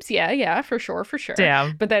vibes. Yeah, for sure.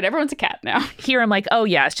 Damn. But then everyone's a cat now. Here I'm like, oh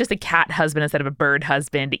yeah, it's just a cat husband instead of a bird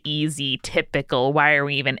husband. Easy, typical. Why are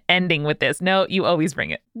we even ending with this? No, you always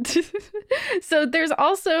bring it. So there's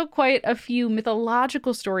also quite a few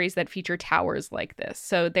mythological stories that feature towers like this.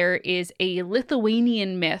 So there is a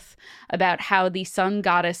Lithuanian myth about how the sun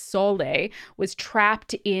goddess Sole was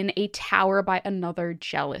trapped in a tower by another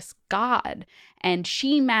jealous god. And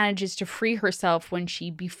she manages to free herself when she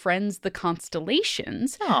befriends the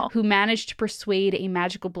constellations, who manage to persuade a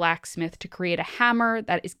magical blacksmith to create a hammer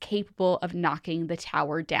that is capable of knocking the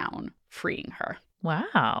tower down, freeing her.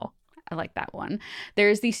 Wow. I like that one.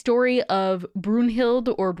 There's the story of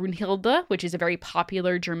Brunhild or Brunhilde, which is a very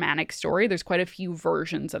popular Germanic story. There's quite a few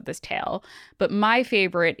versions of this tale. But my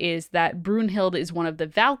favorite is that Brunhild is one of the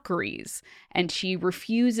Valkyries, and she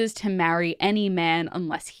refuses to marry any man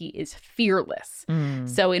unless he is fearless.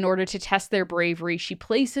 So in order to test their bravery, she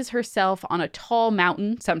places herself on a tall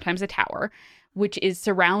mountain, sometimes a tower, which is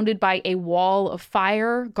surrounded by a wall of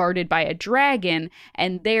fire, guarded by a dragon,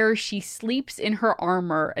 and there she sleeps in her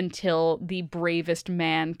armor until the bravest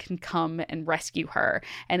man can come and rescue her.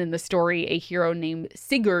 And in the story, a hero named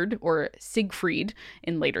Sigurd, or Siegfried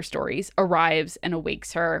in later stories, arrives and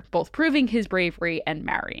awakes her, both proving his bravery and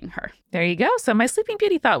marrying her. There you go. So my Sleeping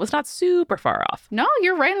Beauty thought was not super far off. No,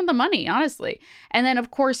 you're right on the money, honestly. And then,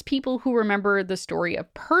 of course, people who remember the story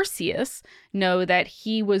of Perseus know that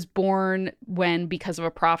he was born when, because of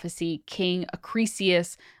a prophecy, King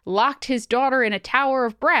Acrisius locked his daughter in a tower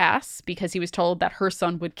of brass because he was told that her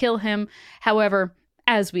son would kill him. However,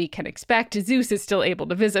 as we can expect, Zeus is still able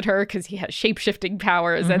to visit her because he has shape-shifting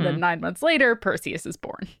powers. And then 9 months later, Perseus is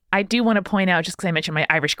born. I do want to point out, just because I mentioned my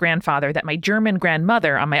Irish grandfather, that my German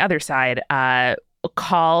grandmother on my other side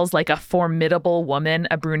calls like a formidable woman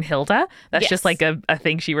a Brunhilde. That's just like a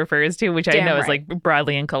thing she refers to, which I know is like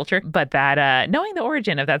broadly in culture. But that knowing the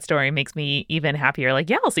origin of that story makes me even happier. Like,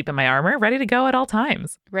 yeah, I'll sleep in my armor, ready to go at all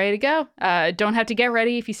times. Ready to go. Don't have to get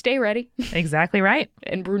ready if you stay ready. Exactly right.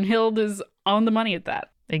 And Brunhilde is on the money at that.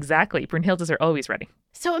 Exactly. Brunhildes are always ready.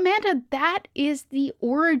 So, Amanda, that is the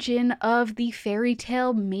origin of the fairy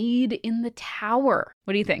tale Maid in the Tower.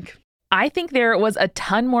 What do you think? I think there was a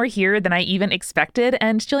ton more here than I even expected.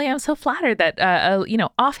 And Julia, I'm so flattered that,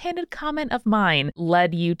 offhanded comment of mine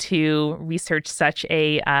led you to research such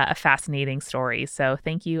a fascinating story. So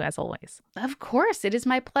thank you as always. Of course, it is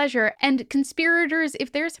my pleasure. And conspirators,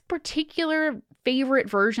 if there's a particular favorite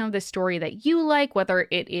version of this story that you like, whether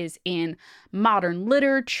it is in modern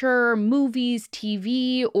literature, movies,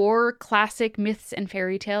 TV, or classic myths and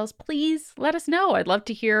fairy tales, please let us know. I'd love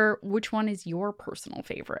to hear which one is your personal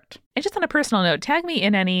favorite. And just on a personal note, tag me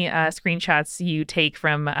in any screenshots you take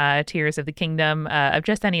from Tears of the Kingdom of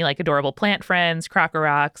just any like adorable plant friends,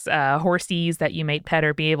 Crocorocs, horsies that you might pet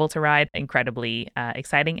or be able to ride. Incredibly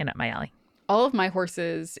exciting and up my alley. All of my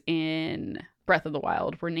horses in Breath of the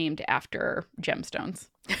Wild were named after gemstones.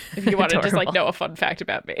 If you want to just like know a fun fact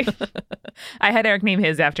about me. I had Eric name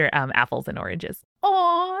his after apples and oranges.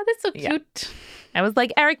 Aw, that's so cute. Yeah. I was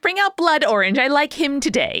like, Eric, bring out blood orange. I like him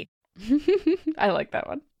today. I like that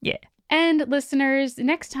one. Yeah. And listeners,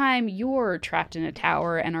 next time you're trapped in a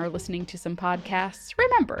tower and are listening to some podcasts,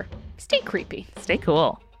 remember, stay creepy. Stay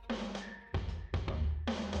cool.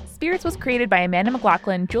 Spirits was created by Amanda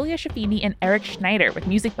McLaughlin, Julia Schaffini, and Eric Schneider, with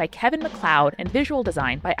music by Kevin MacLeod and visual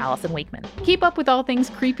design by Allison Wakeman. Keep up with all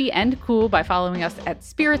things creepy and cool by following us at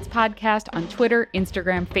Spirits Podcast on Twitter,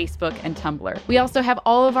 Instagram, Facebook, and Tumblr. We also have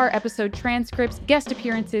all of our episode transcripts, guest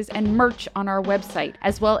appearances, and merch on our website,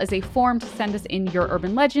 as well as a form to send us in your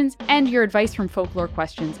urban legends and your advice from folklore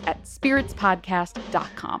questions at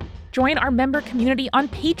spiritspodcast.com. Join our member community on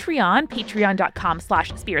Patreon,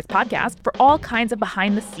 patreon.com/spiritspodcast, for all kinds of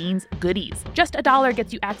behind-the-scenes goodies. Just $1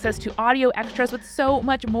 gets you access to audio extras with so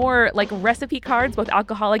much more, like recipe cards, both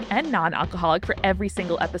alcoholic and non-alcoholic, for every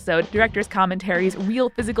single episode, director's commentaries, real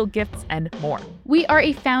physical gifts, and more. We are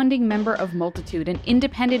a founding member of Multitude, an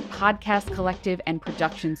independent podcast collective and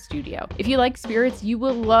production studio. If you like Spirits, you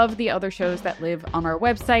will love the other shows that live on our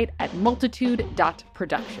website at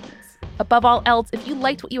multitude.productions. Above all else, if you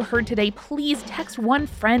liked what you heard today, please text one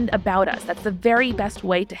friend about us. That's the very best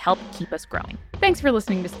way to help keep us growing. Thanks for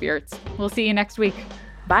listening to Spirits. We'll see you next week.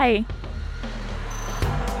 Bye.